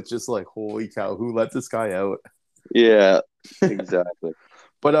go, it's just like, holy cow, who let this guy out? Yeah, exactly.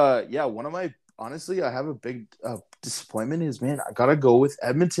 But yeah, one of my honestly, I have a big disappointment is man, I gotta go with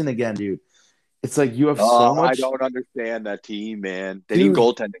Edmonton again, dude. It's like you have so Oh, I much, don't understand that team, man. They need dude.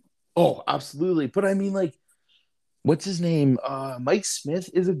 goaltending. Oh, absolutely. But I mean, like, what's his name? Mike Smith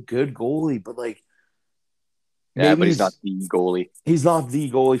is a good goalie, but like Yeah, maybe but he's not the goalie. he's not the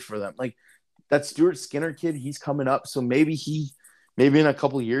goalie for them. Like that Stuart Skinner kid, he's coming up, so maybe in a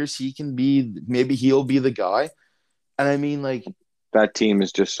couple of years maybe he'll be the guy. And I mean, like, That team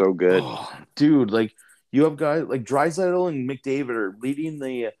is just so good. oh, dude, like you have guys like Draisaitl and McDavid are leading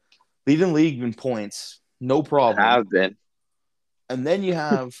league in points, no problem. Have been. And then you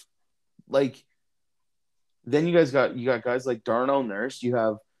have like then you got guys like Darnell Nurse. You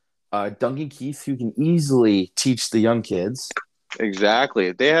have Duncan Keith who can easily teach the young kids. Exactly.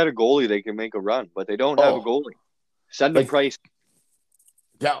 If they had a goalie, they can make a run, but they don't have a Oh, goalie. Send them like Price.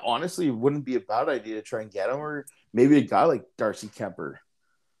 yeah, honestly, it wouldn't be a bad idea to try and get him, or maybe a guy like Darcy Kemper,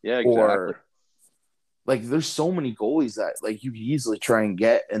 Yeah, exactly. or like there's so many goalies that like you could easily try and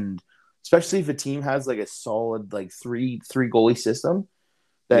get, and especially if a team has like a solid like three goalie system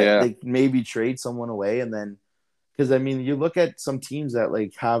that Yeah. they maybe trade someone away and then because I mean you look at some teams that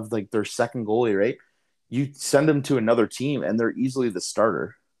like have like their second goalie right, you send them to another team and they're easily the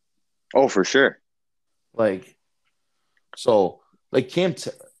starter Oh, for sure. like so like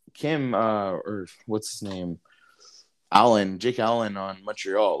Cam or what's his name Jake Allen on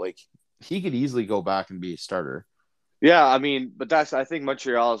Montreal like he could easily go back and be a starter. Yeah, I mean, but I think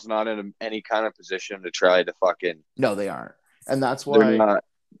Montreal is not in any kind of position to try to fucking, No, they aren't, and that's they're why. not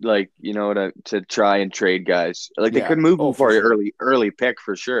like, to try and trade guys. Like they Yeah. could move Oh, them for for an sure. early pick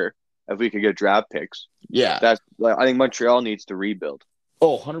for sure if we could get draft picks. Yeah. That's like I think Montreal needs to rebuild.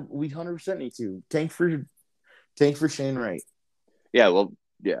 Oh, 100. We 100% need to tank for Shane Wright. Yeah, well,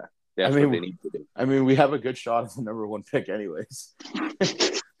 yeah, I that's what they mean, need to do. we have a good shot at the number one pick, anyways.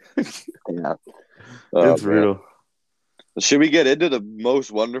 Yeah. Oh It's man. brutal. Should we get into the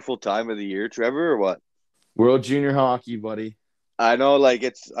most wonderful time of the year, Trevor, or what? World Junior Hockey, buddy. I know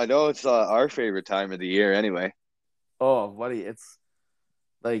it's our favorite time of the year anyway. Oh, buddy, it's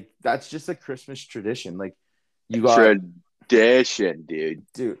like that's just a Christmas tradition. Like you got, Tradition, dude.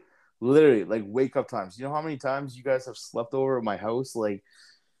 dude, literally like wake up times. You know how many times you guys have slept over at my house? Like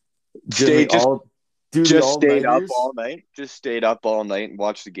doing Stay the just all do the just all stayed up nighters. all night. Just stayed up all night and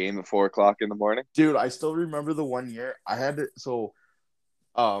watched the game at 4 o'clock in the morning. Dude, I still remember the one year I had to. So,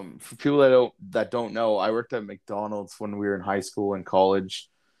 for people that don't know, I worked at McDonald's when we were in high school and college,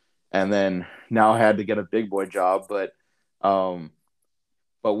 and then now I had to get a big boy job. Um,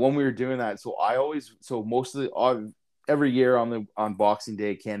 but when we were doing that, so I always, so most of every year on Boxing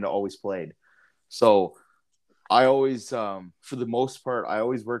Day, Canada always played. So I always, for the most part, I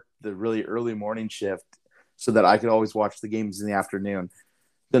always worked the really early morning shift so that I could always watch the games in the afternoon.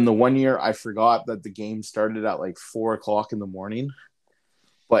 Then the one year I forgot that the game started at like 4 o'clock in the morning.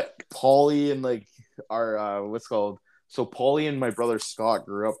 But Paulie and like our what's called so Paulie and my brother Scott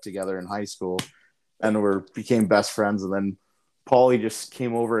grew up together in high school and became best friends. And then Paulie just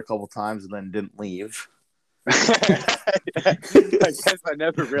came over a couple times and then didn't leave. I guess I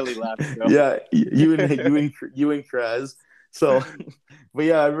never really left. So. Yeah, you and Krez. So, but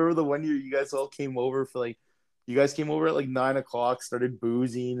yeah, I remember the one year you guys all came over you guys came over at like 9 o'clock, started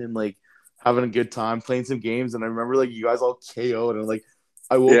boozing and like having a good time, playing some games. And I remember like you guys all KO'd and like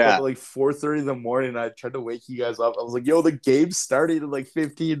I woke up Yeah, at like 4:30 in the morning and I tried to wake you guys up. I was like, yo, the game's starting in like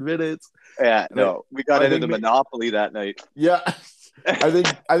 15 minutes. yeah. And No, we got I into think, the Monopoly that night. yeah, I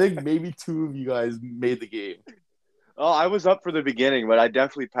think maybe two of you guys made the game. Oh, I was up for the beginning, but I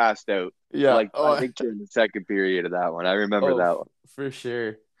definitely passed out. Yeah. Like I think during the second period of that one, I remember Oh, that one. for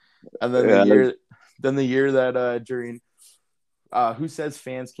sure. And then Yeah, the year that during who says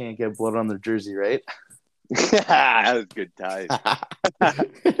fans can't get blood on their jersey, right? that was good times.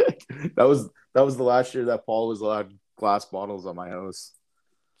 that was the last year that Paul was allowed glass bottles on my house.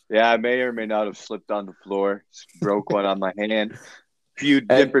 Yeah, I may or may not have slipped on the floor, broke one on my hand. Few And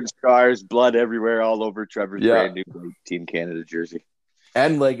different scars, blood everywhere, all over Trevor's yeah, brand new Team Canada jersey.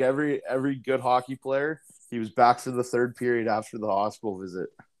 and like every good hockey player, he was back for the third period after the hospital visit.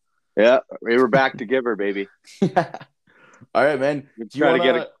 Yeah, we were back to give her, baby. All right, man. We're Do you trying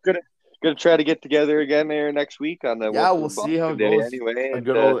want to gonna try to get together again there next week on the Yeah, we'll see how Boxing it Day goes. anyway, A and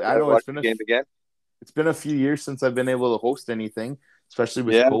good old. I try to know watch the game again. it's been a few years since I've been able to host anything, especially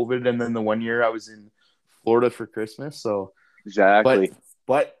with Yeah, COVID, and then the one year I was in Florida for Christmas. So, but exactly.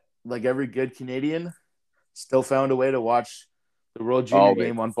 but like every good Canadian, still found a way to watch the World Junior Always,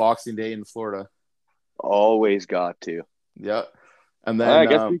 game on Boxing Day in Florida. always got to. Yeah, and All right, I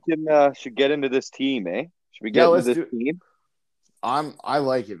then guess we can should get into this team, eh? Should we yeah, get into let's this do. team? I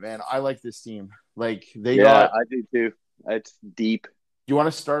like it, man. I like this team. Like they Yeah, got. I do too. It's deep. Do you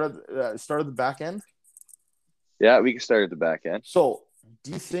want to start at the back end? Yeah, we can start at the back end. So,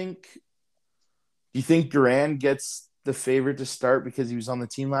 do you think Duran gets the favorite to start because he was on the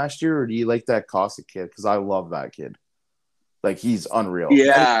team last year, or do you like that Cossack kid? Because I love that kid. Like he's unreal.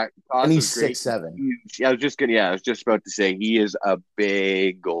 Yeah, And he's Costa's great. 6'7". Huge. I was just about to say he is a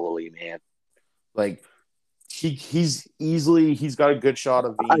big goalie, man. Like he's got a good shot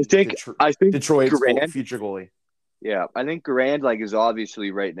of I being think I think Detroit's Garand, future goalie. yeah, I think Garand like is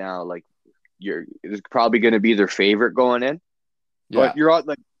obviously right now like you're is probably going to be their favorite going in, Yeah, but you're all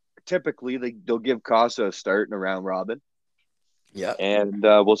like typically they'll give Costa a start in a round robin, yeah, and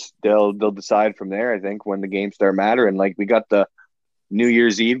they'll decide from there. I think when the games start mattering, like we got the New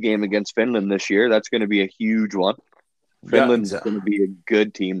Year's Eve game against Finland this year. That's going to be a huge one. yeah. Finland's Exactly. going to be a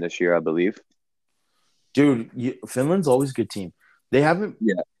good team this year, I believe. Dude, Finland's always a good team. They haven't.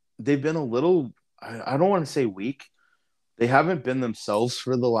 Yeah. They've been a little. I don't want to say weak. They haven't been themselves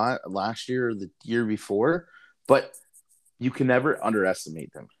for the last year or the year before, but you can never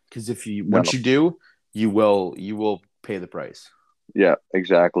underestimate them because once you do, you will pay the price. Yeah,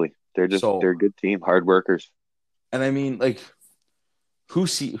 exactly. They're So, a good team, hard workers. and I mean, like, who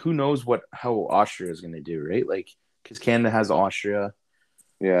knows how Austria is going to do, right? Like, because Canada has Austria,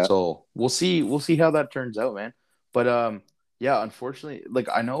 Yeah. so we'll see how that turns out, man. But yeah, unfortunately, like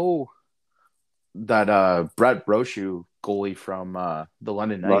I know that Brett Brochu, goalie from the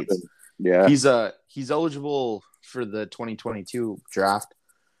London Knights, London. Yeah. he's eligible for the 2022 draft,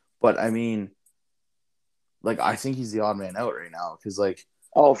 but I mean, like I think he's the odd man out right now because like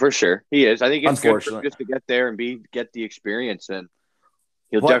Oh, for sure. He is. I think it's good for him unfortunately, just to get there and get the experience, and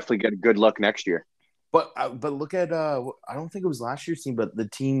he'll but definitely get a good luck next year. but look at I don't think it was last year's team, but the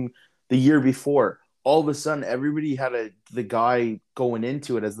team the year before. All of a sudden, everybody had the guy going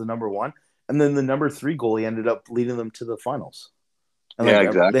into it as the number one, and then the number three goalie ended up leading them to the finals, and Yeah, like they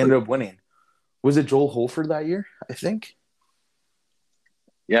exactly. ended up winning. Was it Joel Holford that year? I think.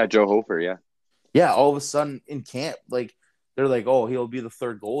 Yeah, Joe Hofer, yeah. Yeah, all of a sudden in camp, like they're like, oh, he'll be the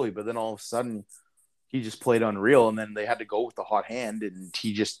third goalie, but then all of a sudden he just played unreal, and then they had to go with the hot hand, and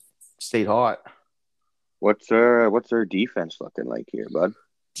he just stayed hot. What's their defense looking like here, bud?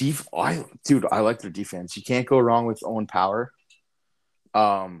 I like their defense. You can't go wrong with Owen Power.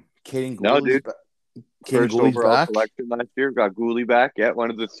 Caden No, Gooley's dude. First Gooley's overall back. selection last year. Got Gooley back. Yeah, one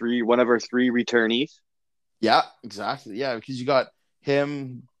of our three returnees. Yeah, exactly. Yeah, because you got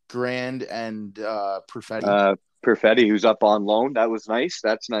him, Grand, and Perfetti. Perfetti, who's up on loan. That was nice.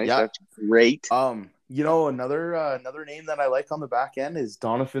 That's nice. Yeah. That's great. Another name that I like on the back end is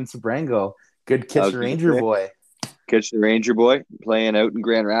Donovan Sabrango. Good I was Kitchen gonna Ranger say, boy. Kitchen Ranger boy playing out in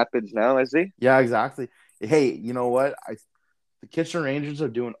Grand Rapids now, is he? Yeah, exactly. Hey, you know what? The Kitchen Rangers are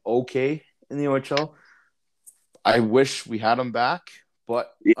doing okay in the OHL. I wish we had him back,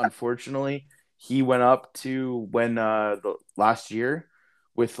 but Yeah. unfortunately, he went up to when the last year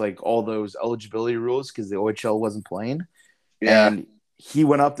with like all those eligibility rules because the OHL wasn't playing, Yeah. and he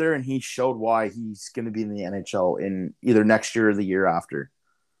went up there and he showed why he's going to be in the NHL in either next year or the year after.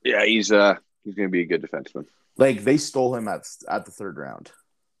 Yeah, he's going to be a good defenseman. Like they stole him at the third round.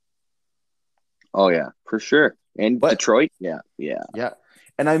 Oh yeah, for sure. And But Detroit, yeah. yeah,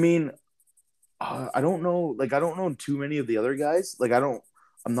 and I mean, I don't know. Like I don't know too many of the other guys. Like I don't.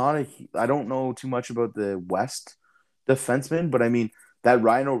 I'm not a. I don't know too much about the West defenseman, but I mean that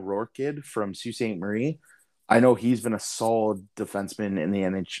Ryan O'Rourke kid from Sault Ste. Marie. I know he's been a solid defenseman in the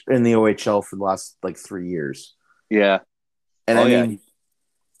in the OHL for the last like 3 years. Yeah. And Oh I yeah.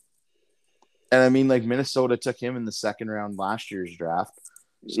 mean, like Minnesota took him in the second round last year's draft.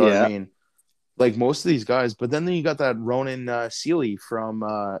 So I Yeah. mean, like most of these guys, but then you got that Ronan Seeley from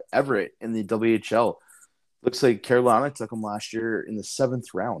Everett in the WHL. Looks like Carolina took him last year in the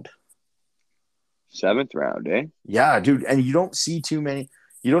 7th round. 7th round, eh? Yeah, dude, and you don't see too many.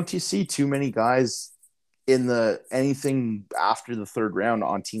 You don't see too many guys in the anything after the 3rd round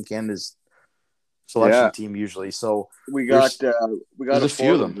on Team Canada's selection Yeah. team usually. So We got there's a a few of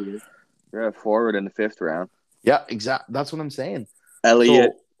forward them. here. Yeah, forward in the 5th round. Yeah, exactly. That's what I'm saying.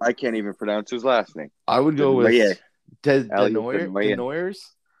 Elliot, So I can't even pronounce his last name. I would go with Denoyer. Elliot Denoyers.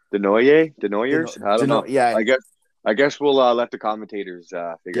 Denoyers? I don't know. Yeah, I guess we'll let the commentators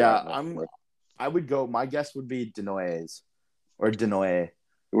figure yeah. out more. I would go. My guess would be Denoyers or Denoye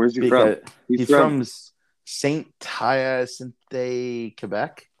Where's he from? because he's from Saint Hyacinthe,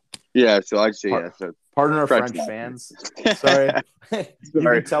 Quebec. Yeah, so I'd say yeah. So Pardon our French French fans. Sorry. You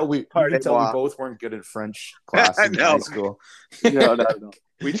can tell we both weren't good at French class in high school. No.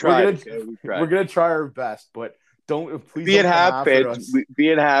 We tried. We're gonna try our best, but please being don't Hab fans.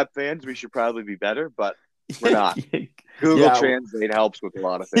 Being Hab fans, we should probably be better, but we're not. Google Translate helps with a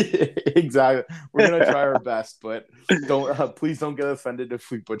lot of things. Exactly. We're gonna try our best, but please don't get offended if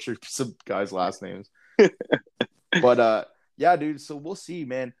we butcher some guys' last names. But yeah, dude. So we'll see,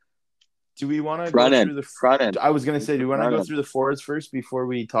 man. Do we want to go through the front end? I was gonna say, do we want to go through the forwards first before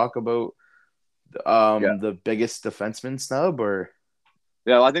we talk about the biggest defenseman snub, or?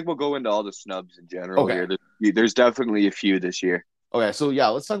 Yeah, I think we'll go into all the snubs in general here. There's definitely a few this year. Okay, so yeah,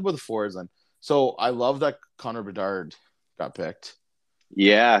 let's talk about the forwards then. So I love that Connor Bedard got picked.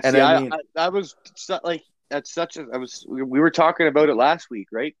 Yeah, and I was like, we were talking about it last week,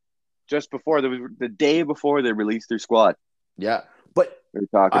 right? Just before the day before they released their squad. Yeah, but we were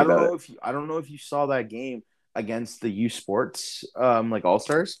talking I don't know if you saw that game against the U Sports like All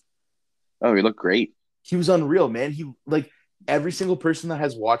Stars. Oh, he looked great. He was unreal, man. He like every single person that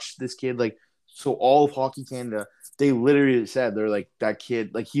has watched this kid, like so all of Hockey Canada, they literally said they're like that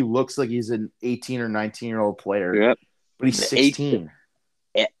kid, like he looks like he's an 18 or 19-year-old player. Yeah. But he's 16.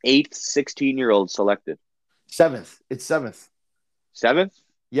 8th 16-year-old selected. 7th. It's 7th. 7th?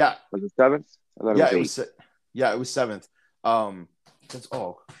 Yeah. Was it 7th? It was 7th.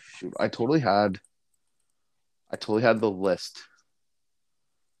 Shoot. I totally had the list.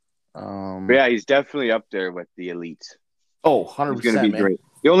 Yeah, he's definitely up there with the elites. Oh, 100%. He's gonna be great.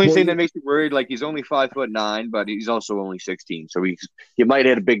 The only thing that makes me worried, like he's only 5'9", but he's also only 16, so he might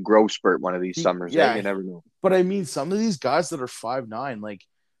hit a big growth spurt one of these summers. Yeah, you never know. But I mean, some of these guys that are 5'9", like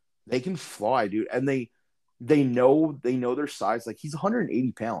they can fly, dude, and they know their size. Like he's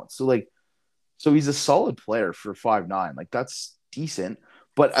 180 pounds, so he's a solid player for 5'9". Like that's decent,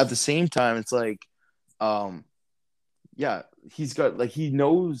 but at the same time, it's like, yeah, he's got like he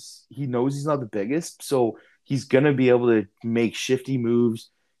knows he's not the biggest, so he's gonna be able to make shifty moves.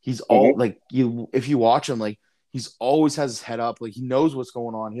 He's all like if you watch him, like he's always has his head up, like he knows what's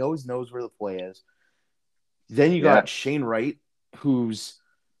going on. He always knows where the play is. Then you got Shane Wright, who's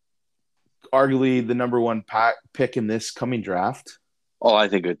arguably the number 1 pick in this coming draft. Oh, I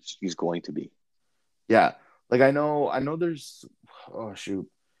think he's going to be. Yeah, like I know. There's shoot.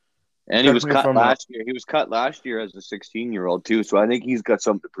 And he was cut last year. He was cut last year as a 16-year-old too, so I think he's got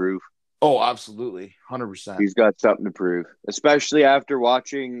something to prove. Oh, absolutely. 100%. He's got something to prove, especially after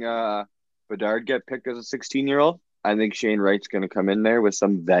watching Bedard get picked as a 16-year-old. I think Shane Wright's going to come in there with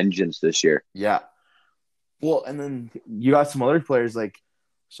some vengeance this year. Yeah. Well, and then you got some other players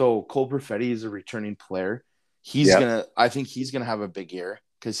so Cole Perfetti is a returning player. I think he's gonna have a big year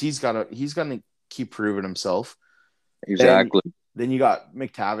because he's gonna keep proving himself. Exactly. Then you got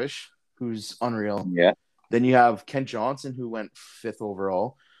McTavish, who's unreal. Yeah. Then you have Kent Johnson, who went 5th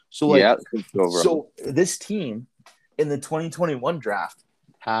overall. So so this team in the 2021 draft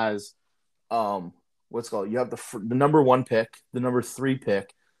has what's called, you have the number 1 pick, the number 3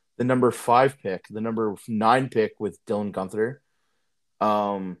 pick, the number 5 pick, the number 9 pick with Dylan Guenther.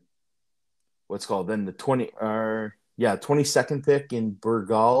 What's called then the 22nd pick in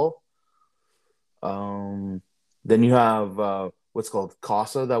Bergal. Then you have what's called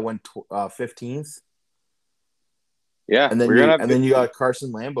Casa that went 15th. Yeah, And then we're gonna have you got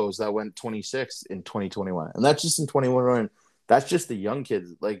Carson Lambos that went 26 in 2021, and that's just in 21. That's just the young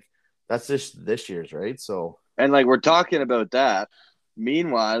kids. Like that's just this year's, right? So and like we're talking about that.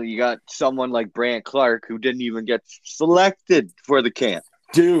 Meanwhile, you got someone like Brant Clark who didn't even get selected for the camp.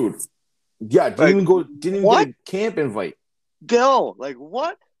 dude, yeah, Like didn't even what? get a camp invite. Bill, like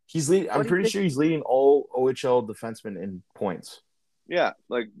what? He's leading. I'm What do you pretty think? sure he's leading all OHL defensemen in points. Yeah,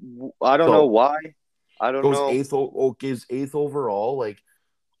 like I don't know So why. I don't goes know. gives eighth overall. Like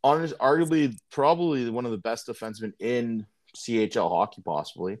honest, arguably, probably one of the best defensemen in CHL hockey,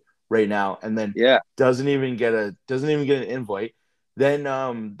 possibly right now. And then Yeah, doesn't even get an invite. Then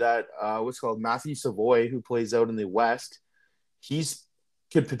that what's called Matthew Savoy, who plays out in the West, he's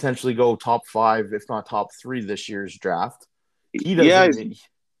could potentially go top 5, if not top 3 this year's draft. He yeah, doesn't.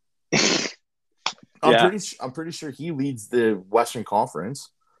 yeah. I'm pretty sure he leads the Western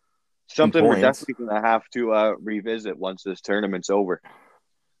Conference in Something we're points. definitely gonna have to revisit once this tournament's over.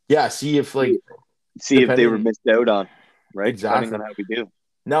 Yeah, see if like See if they were missed out on, right? Depending exactly. on how we do.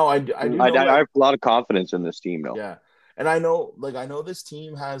 No, I do know I have a lot of confidence in this team, though. yeah, and I know this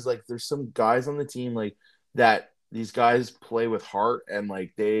team has like there's some guys on the team that these guys play with heart and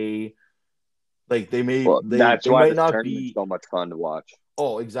That's they why might this not tournament's be. so much fun to watch.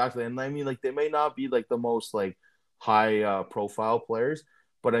 Oh, exactly. And I mean, like, they may not be like the most like high profile players,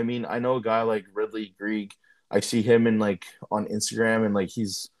 but I mean, I know a guy like Ridley Grieg. I see him in like on Instagram, and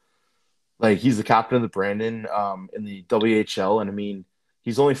he's the captain of the Brandon in the WHL, and I mean,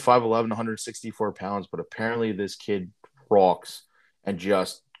 he's only 5'11", 164 pounds, but apparently this kid rocks and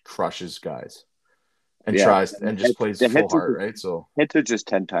just crushes guys and tries and just plays full heart, right? So hits are just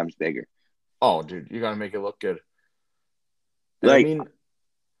 10 times bigger. oh, dude, you gotta make it look good. And Like, I mean,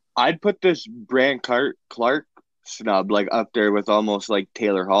 I'd put this Brant Clark snub like up there with almost like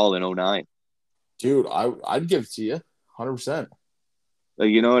Taylor Hall in 09. dude, I'd give it to you, 100%. Like,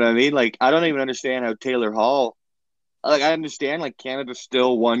 you know what I mean? Like, I don't even understand how Taylor Hall. Like, I understand like Canada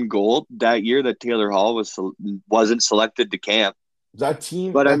still won gold that year that Taylor Hall wasn't selected to camp. That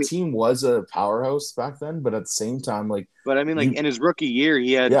team, But I mean, team was a powerhouse back then, but at the same time, like like you, in his rookie year,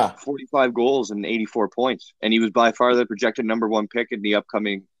 he had yeah, 45 goals and 84 points, and he was by far the projected number 1 pick in the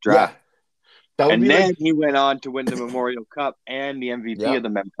upcoming draft. yeah, that would And be then like, he went on to win the Memorial Cup and the MVP yeah, of the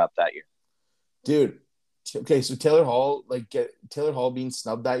Mem Cup that year. dude. Okay, so Taylor Hall being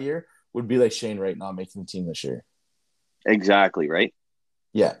snubbed that year would be like Shane Wright not making the team this year. Exactly, right?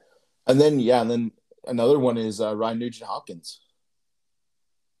 Yeah, and then another one is Ryan Nugent Hopkins.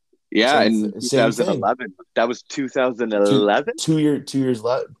 Yeah, in Same thing. 2011. That was 2011? 2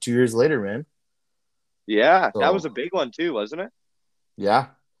 years later, man. Yeah, that So was a big one too, wasn't it? yeah.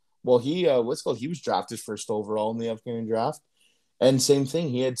 Well, he he was drafted first overall in the upcoming draft. And same thing,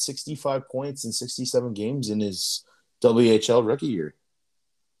 he had 65 points in 67 games in his WHL rookie year.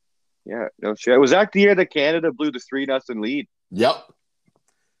 Yeah, no shit. Was that the year that Canada blew the 3-0 lead? Yep.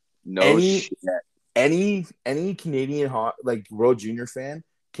 No shit. Any Canadian like World Junior fan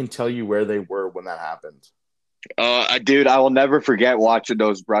can tell you where they were when that happened. Dude, I will never forget watching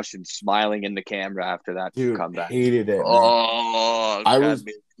those Russians smiling in the camera after that comeback. Hated it, man. Oh, I was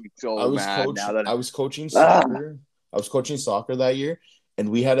mad now that I was coaching soccer. I was coaching soccer that year, and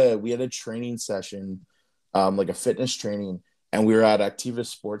we had a training session, like a fitness training, and we were at Activa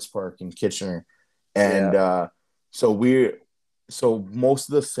Sports Park in Kitchener, and so most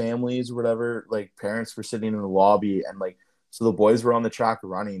of the families, or whatever, like parents were sitting in the lobby, and like so the boys were on the track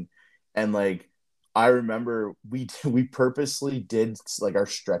running, and like I remember we purposely did like our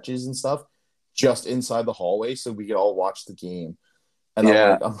stretches and stuff just inside the hallway so we could all watch the game. And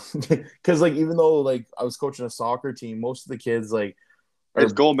yeah, I'm like, because like even though like I was coaching a soccer team, most of the kids like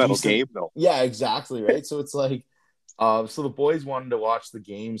it's gold medal decent. game though. Yeah, exactly, right. So it's like, so the boys wanted to watch the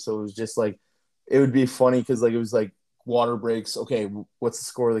game, so it was just like it would be funny because like it was like water breaks. Okay, what's the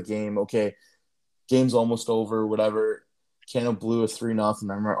score of the game? Okay, game's almost over. Whatever. Canada blew a 3-0. I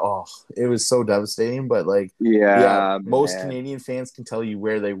remember, it was so devastating. But like, yeah, most Canadian fans can tell you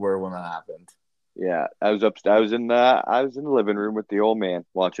where they were when that happened. Yeah, I was in the living room with the old man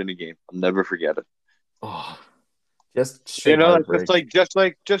watching the game. I'll never forget it. Oh, just straight heartbreak. just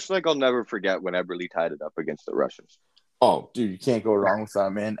like I'll never forget when Eberle tied it up against the Russians. Oh, dude, you can't go wrong with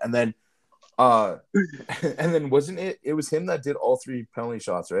that, man. And then, wasn't it? It was him that did all 3 penalty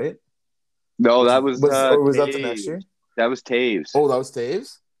shots, right? No, that was or was that the next year? That was Taves. Oh, that was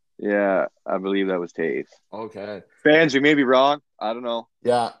Taves? Yeah, I believe that was Taves. Okay. Fans, we may be wrong. I don't know.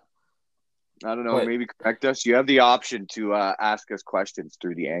 Yeah. I don't know. But, maybe correct us. You have the option to ask us questions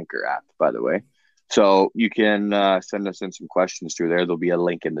through the Anchor app, by the way. So you can send us in some questions through there. There'll be a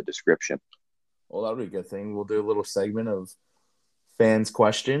link in the description. Well, that'll be a good thing. We'll do a little segment of fans'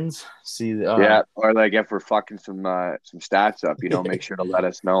 questions. See, Yeah, or like if we're fucking some stats up, make sure to let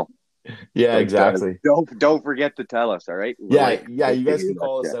us know. yeah, But exactly. don't forget to tell us. All right, Yeah, yeah. we'll You guys figure can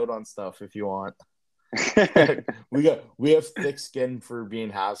call us that out on stuff if you want. shit. We have thick skin for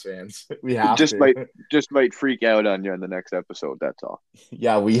being Habs fans. We have just to. might just might freak out on you in the next episode. That's all.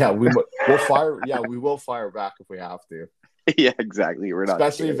 We'll fire. Yeah, we will fire back if we have to. Yeah, exactly. We're not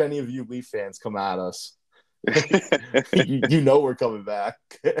Especially if scared. any of you Leaf fans come at us. you know we're coming back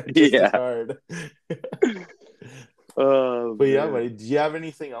just as Yeah. hard. Oh, But yeah, man. buddy, do you have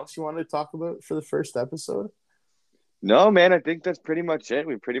anything else you want to talk about for the first episode? No, man. I think that's pretty much it.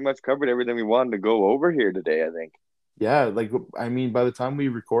 We pretty much covered everything we wanted to go over here today. I think. Yeah, like I mean, by the time we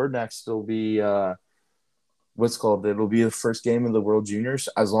record next, it'll be what's called. It'll be the first game of the World Juniors.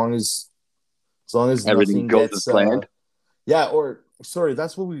 As long as Everything nothing goes as gets planned. yeah. Or sorry,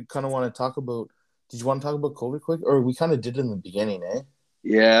 that's what we kind of want to talk about. Did you want to talk about COVID quick, or we kind of did in the beginning, eh?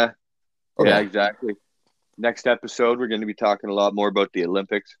 Yeah. Okay. Yeah. Exactly. Next episode, we're going to be talking a lot more about the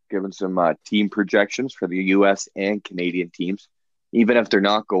Olympics, giving some team projections for the U.S. and Canadian teams. Even if they're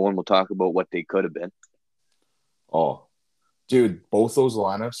not going, we'll talk about what they could have been. Oh, dude, both those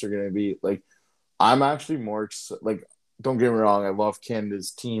lineups are going to be like. I'm actually more like. Don't get me wrong, I love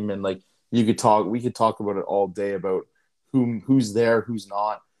Canada's team, and like we could talk about it all day about who's there, who's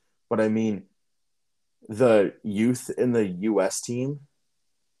not. But I mean, the youth in the U.S. team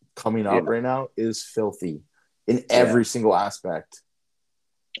coming Yeah. up right now is filthy in Yeah. every single aspect.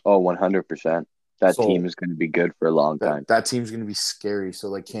 Oh, 100%. That So- team is going to be good for a long time. That team's going to be scary. So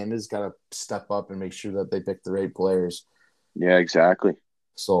like Canada's got to step up and make sure that they pick the right players. Yeah, exactly.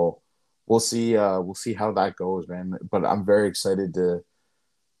 So we'll see how that goes, man. But I'm very excited to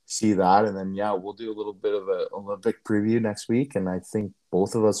see that. And then yeah, we'll do a little bit of an Olympic preview next week, and I think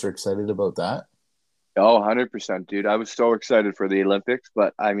both of us are excited about that. Oh, 100%, dude. I was so excited for the Olympics,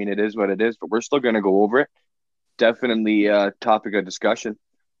 but I mean, it is what it is. But we're still going to go over it. Definitely a topic of discussion.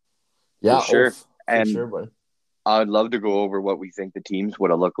 Yeah, sure. for And sure, buddy. I'd love to go over what we think the teams would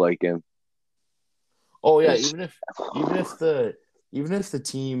have looked like in. Oh yeah, It's- even if the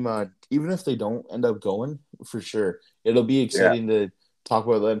team even if they don't end up going, for sure, it'll be exciting to talk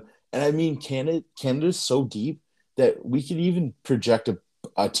about them. And I mean, Canada's so deep that we could even project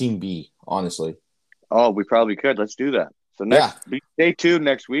a team B. Honestly, Oh, we probably could. Let's do that. So stay tuned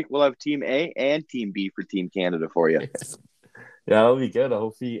next week. We'll have Team A and Team B for Team Canada for you. yeah, that'll be good.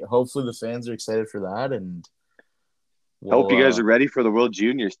 Hopefully the fans are excited for that, and Hope you guys are ready for the World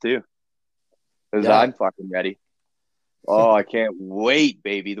Juniors too. Because Yeah. I'm fucking ready. Oh, I can't wait,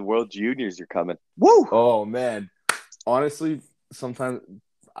 baby. The World Juniors are coming. Woo! Oh man, honestly, sometimes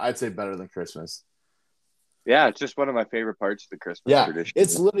I'd say better than Christmas. Yeah, it's just one of my favorite parts of the Christmas Yeah, tradition.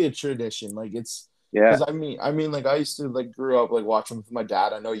 it's literally a tradition. Like it's Yeah. because I mean, like I used to like grew up like watching with my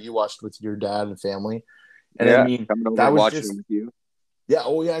dad. I know you watched with your dad and family, and yeah. I mean Coming over that and was watching just with you. yeah.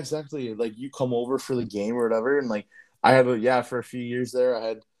 Oh yeah, exactly. Like you come over for the game or whatever, and like I had for a few years there. I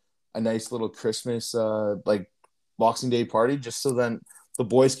had a nice little Christmas like Boxing Day party just so then the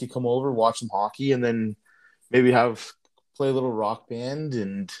boys could come over, watch some hockey, and then maybe play a little rock band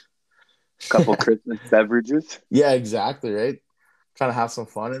and Couple Christmas beverages. yeah, exactly, right? Kind of have some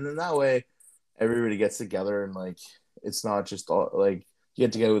fun, and then that way everybody gets together and like it's not just all like you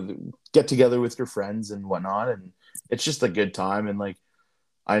get together with your friends and whatnot, and it's just a good time. And like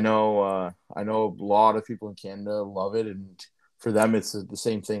I know a lot of people in Canada love it, and for them it's the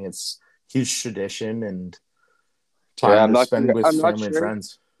same thing. It's huge tradition and time to spend with family and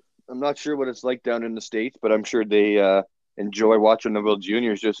friends. I'm not sure what it's like down in the States, but I'm sure they enjoy watching the World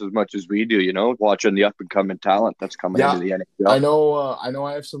Juniors just as much as we do, watching the up and coming talent that's coming into the NHL. I know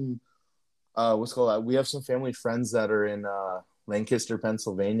I have some we have some family friends that are in Lancaster,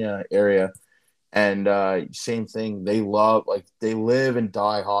 Pennsylvania area, and same thing. They live and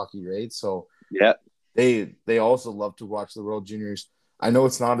die hockey, right? So yeah, they also love to watch the World Juniors. I know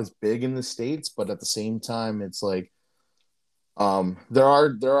it's not as big in the States, but at the same time, it's like there are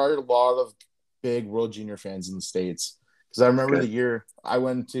a lot of big World Junior fans in the States. Because I remember the year I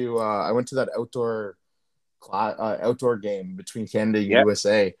went to that outdoor game between Canada and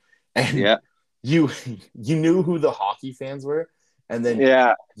USA, and you knew who the hockey fans were, and then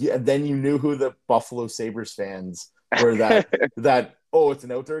then you knew who the Buffalo Sabres fans were. That oh, it's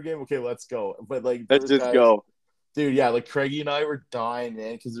an outdoor game. Okay, let's go. But like let's just go, dude. Yeah, like Craigie and I were dying,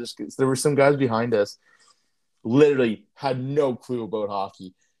 man, because there were some guys behind us, literally had no clue about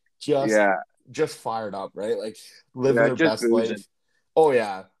hockey, just fired up, right? Like living their best life. Oh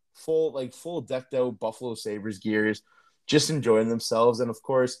yeah, full decked out Buffalo Sabres gears, just enjoying themselves. And of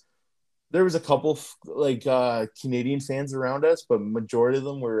course, there was a couple Canadian fans around us, but majority of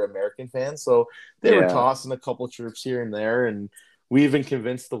them were American fans. So they were Yeah. tossing a couple chirps here and there, and we even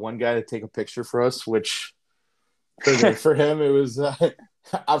convinced the one guy to take a picture for us. Which for him it was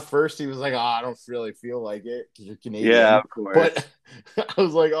at first he was like, "Oh, I don't really feel like it because you're Yeah, Canadian." of course. But I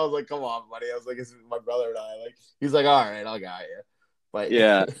was like, "Come on, buddy." I was like, "It's my brother and I." Like he's like, "All right, I'll got you."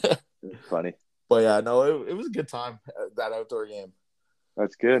 Yeah, But it's funny. but yeah, no, it was a good time that outdoor game.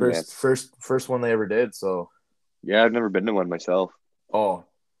 That's good, man. First one they ever did. So Yeah, I've never been to one myself. oh,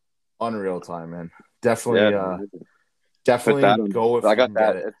 unreal time, man. Yeah, Definitely, put that definitely on. go if I you got can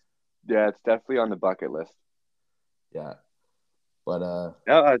get that. it. It's definitely on the bucket list. Yeah, but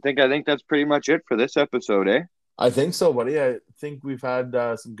Yeah, I think that's pretty much it for this episode, eh? I think so, buddy. I think we've had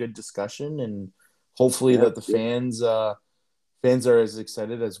some good discussion, and hopefully Yeah, that the fans are as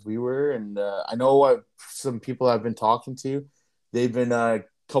excited as we were. And I know some people I've been talking to, they've been a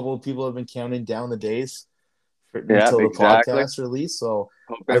couple of people have been counting down the days yeah, until the exactly. podcast release. So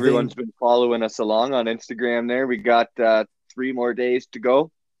Hope I think everyone's been following us along on Instagram there. We got 3 more days to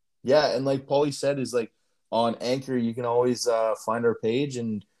go. yeah, and like Paulie said, is like on Anchor, you can always find our page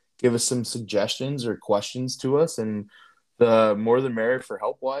and give us some suggestions or questions to us, and the more the merrier for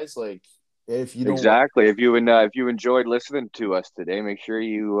help wise. Like if you don't, Exactly. If you enjoyed listening to us today, make sure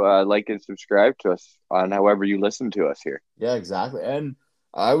you like and subscribe to us on however you listen to us here. yeah, exactly. And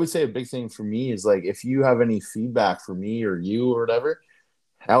I would say a big thing for me is like if you have any feedback for me or you or whatever,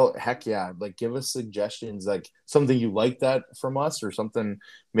 heck yeah, like give us suggestions, like something you like that from us or something.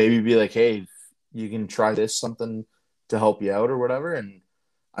 Maybe be like, hey, you can try this something to help you out or whatever. And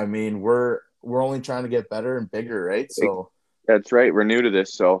I mean, we're only trying to get better and bigger, right? So That's right. We're new to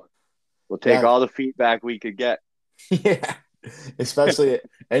this, so we'll take yeah, all the feedback we could get. yeah. Especially,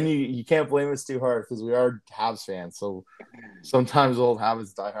 and you can't blame us too hard because we are Habs fans. So sometimes old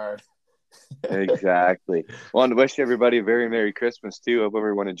habits die hard. Exactly. Want to wish everybody a very Merry Christmas too. Hope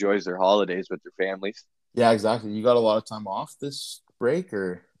everyone enjoys their holidays with their families. Yeah, exactly. You got a lot of time off this break,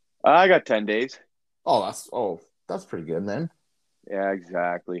 or I got 10 days. that's pretty good, man. Yeah,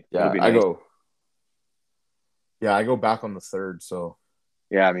 exactly. It'll Yeah, be nice. I go back on the third. So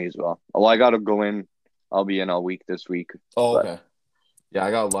Yeah, me as well. Well, I got to go in. I'll be in all week this week. But okay. Yeah,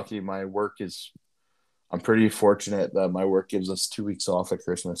 I got lucky. My work is. I'm pretty fortunate that my work gives us 2 weeks off at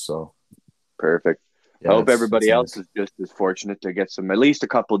Christmas. So perfect. I yeah, hope it's everybody else nice. is just as fortunate to get some at least a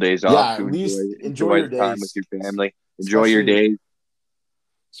couple days off Yeah, to at least enjoy enjoy your the time with days, your family. Enjoy your especially days.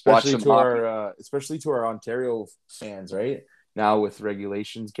 Watch some hockey. especially to our Ontario fans, right? Now with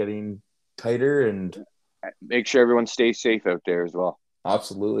regulations getting tighter and Make sure everyone stays safe out there as well.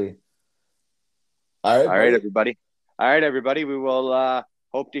 absolutely. All right, All right, buddy. everybody. All right, everybody. We will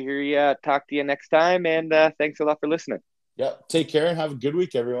hope to hear you, talk to you next time. And thanks a lot for listening. Yep. Take care and have a good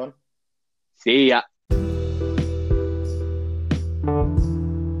week, everyone. See ya.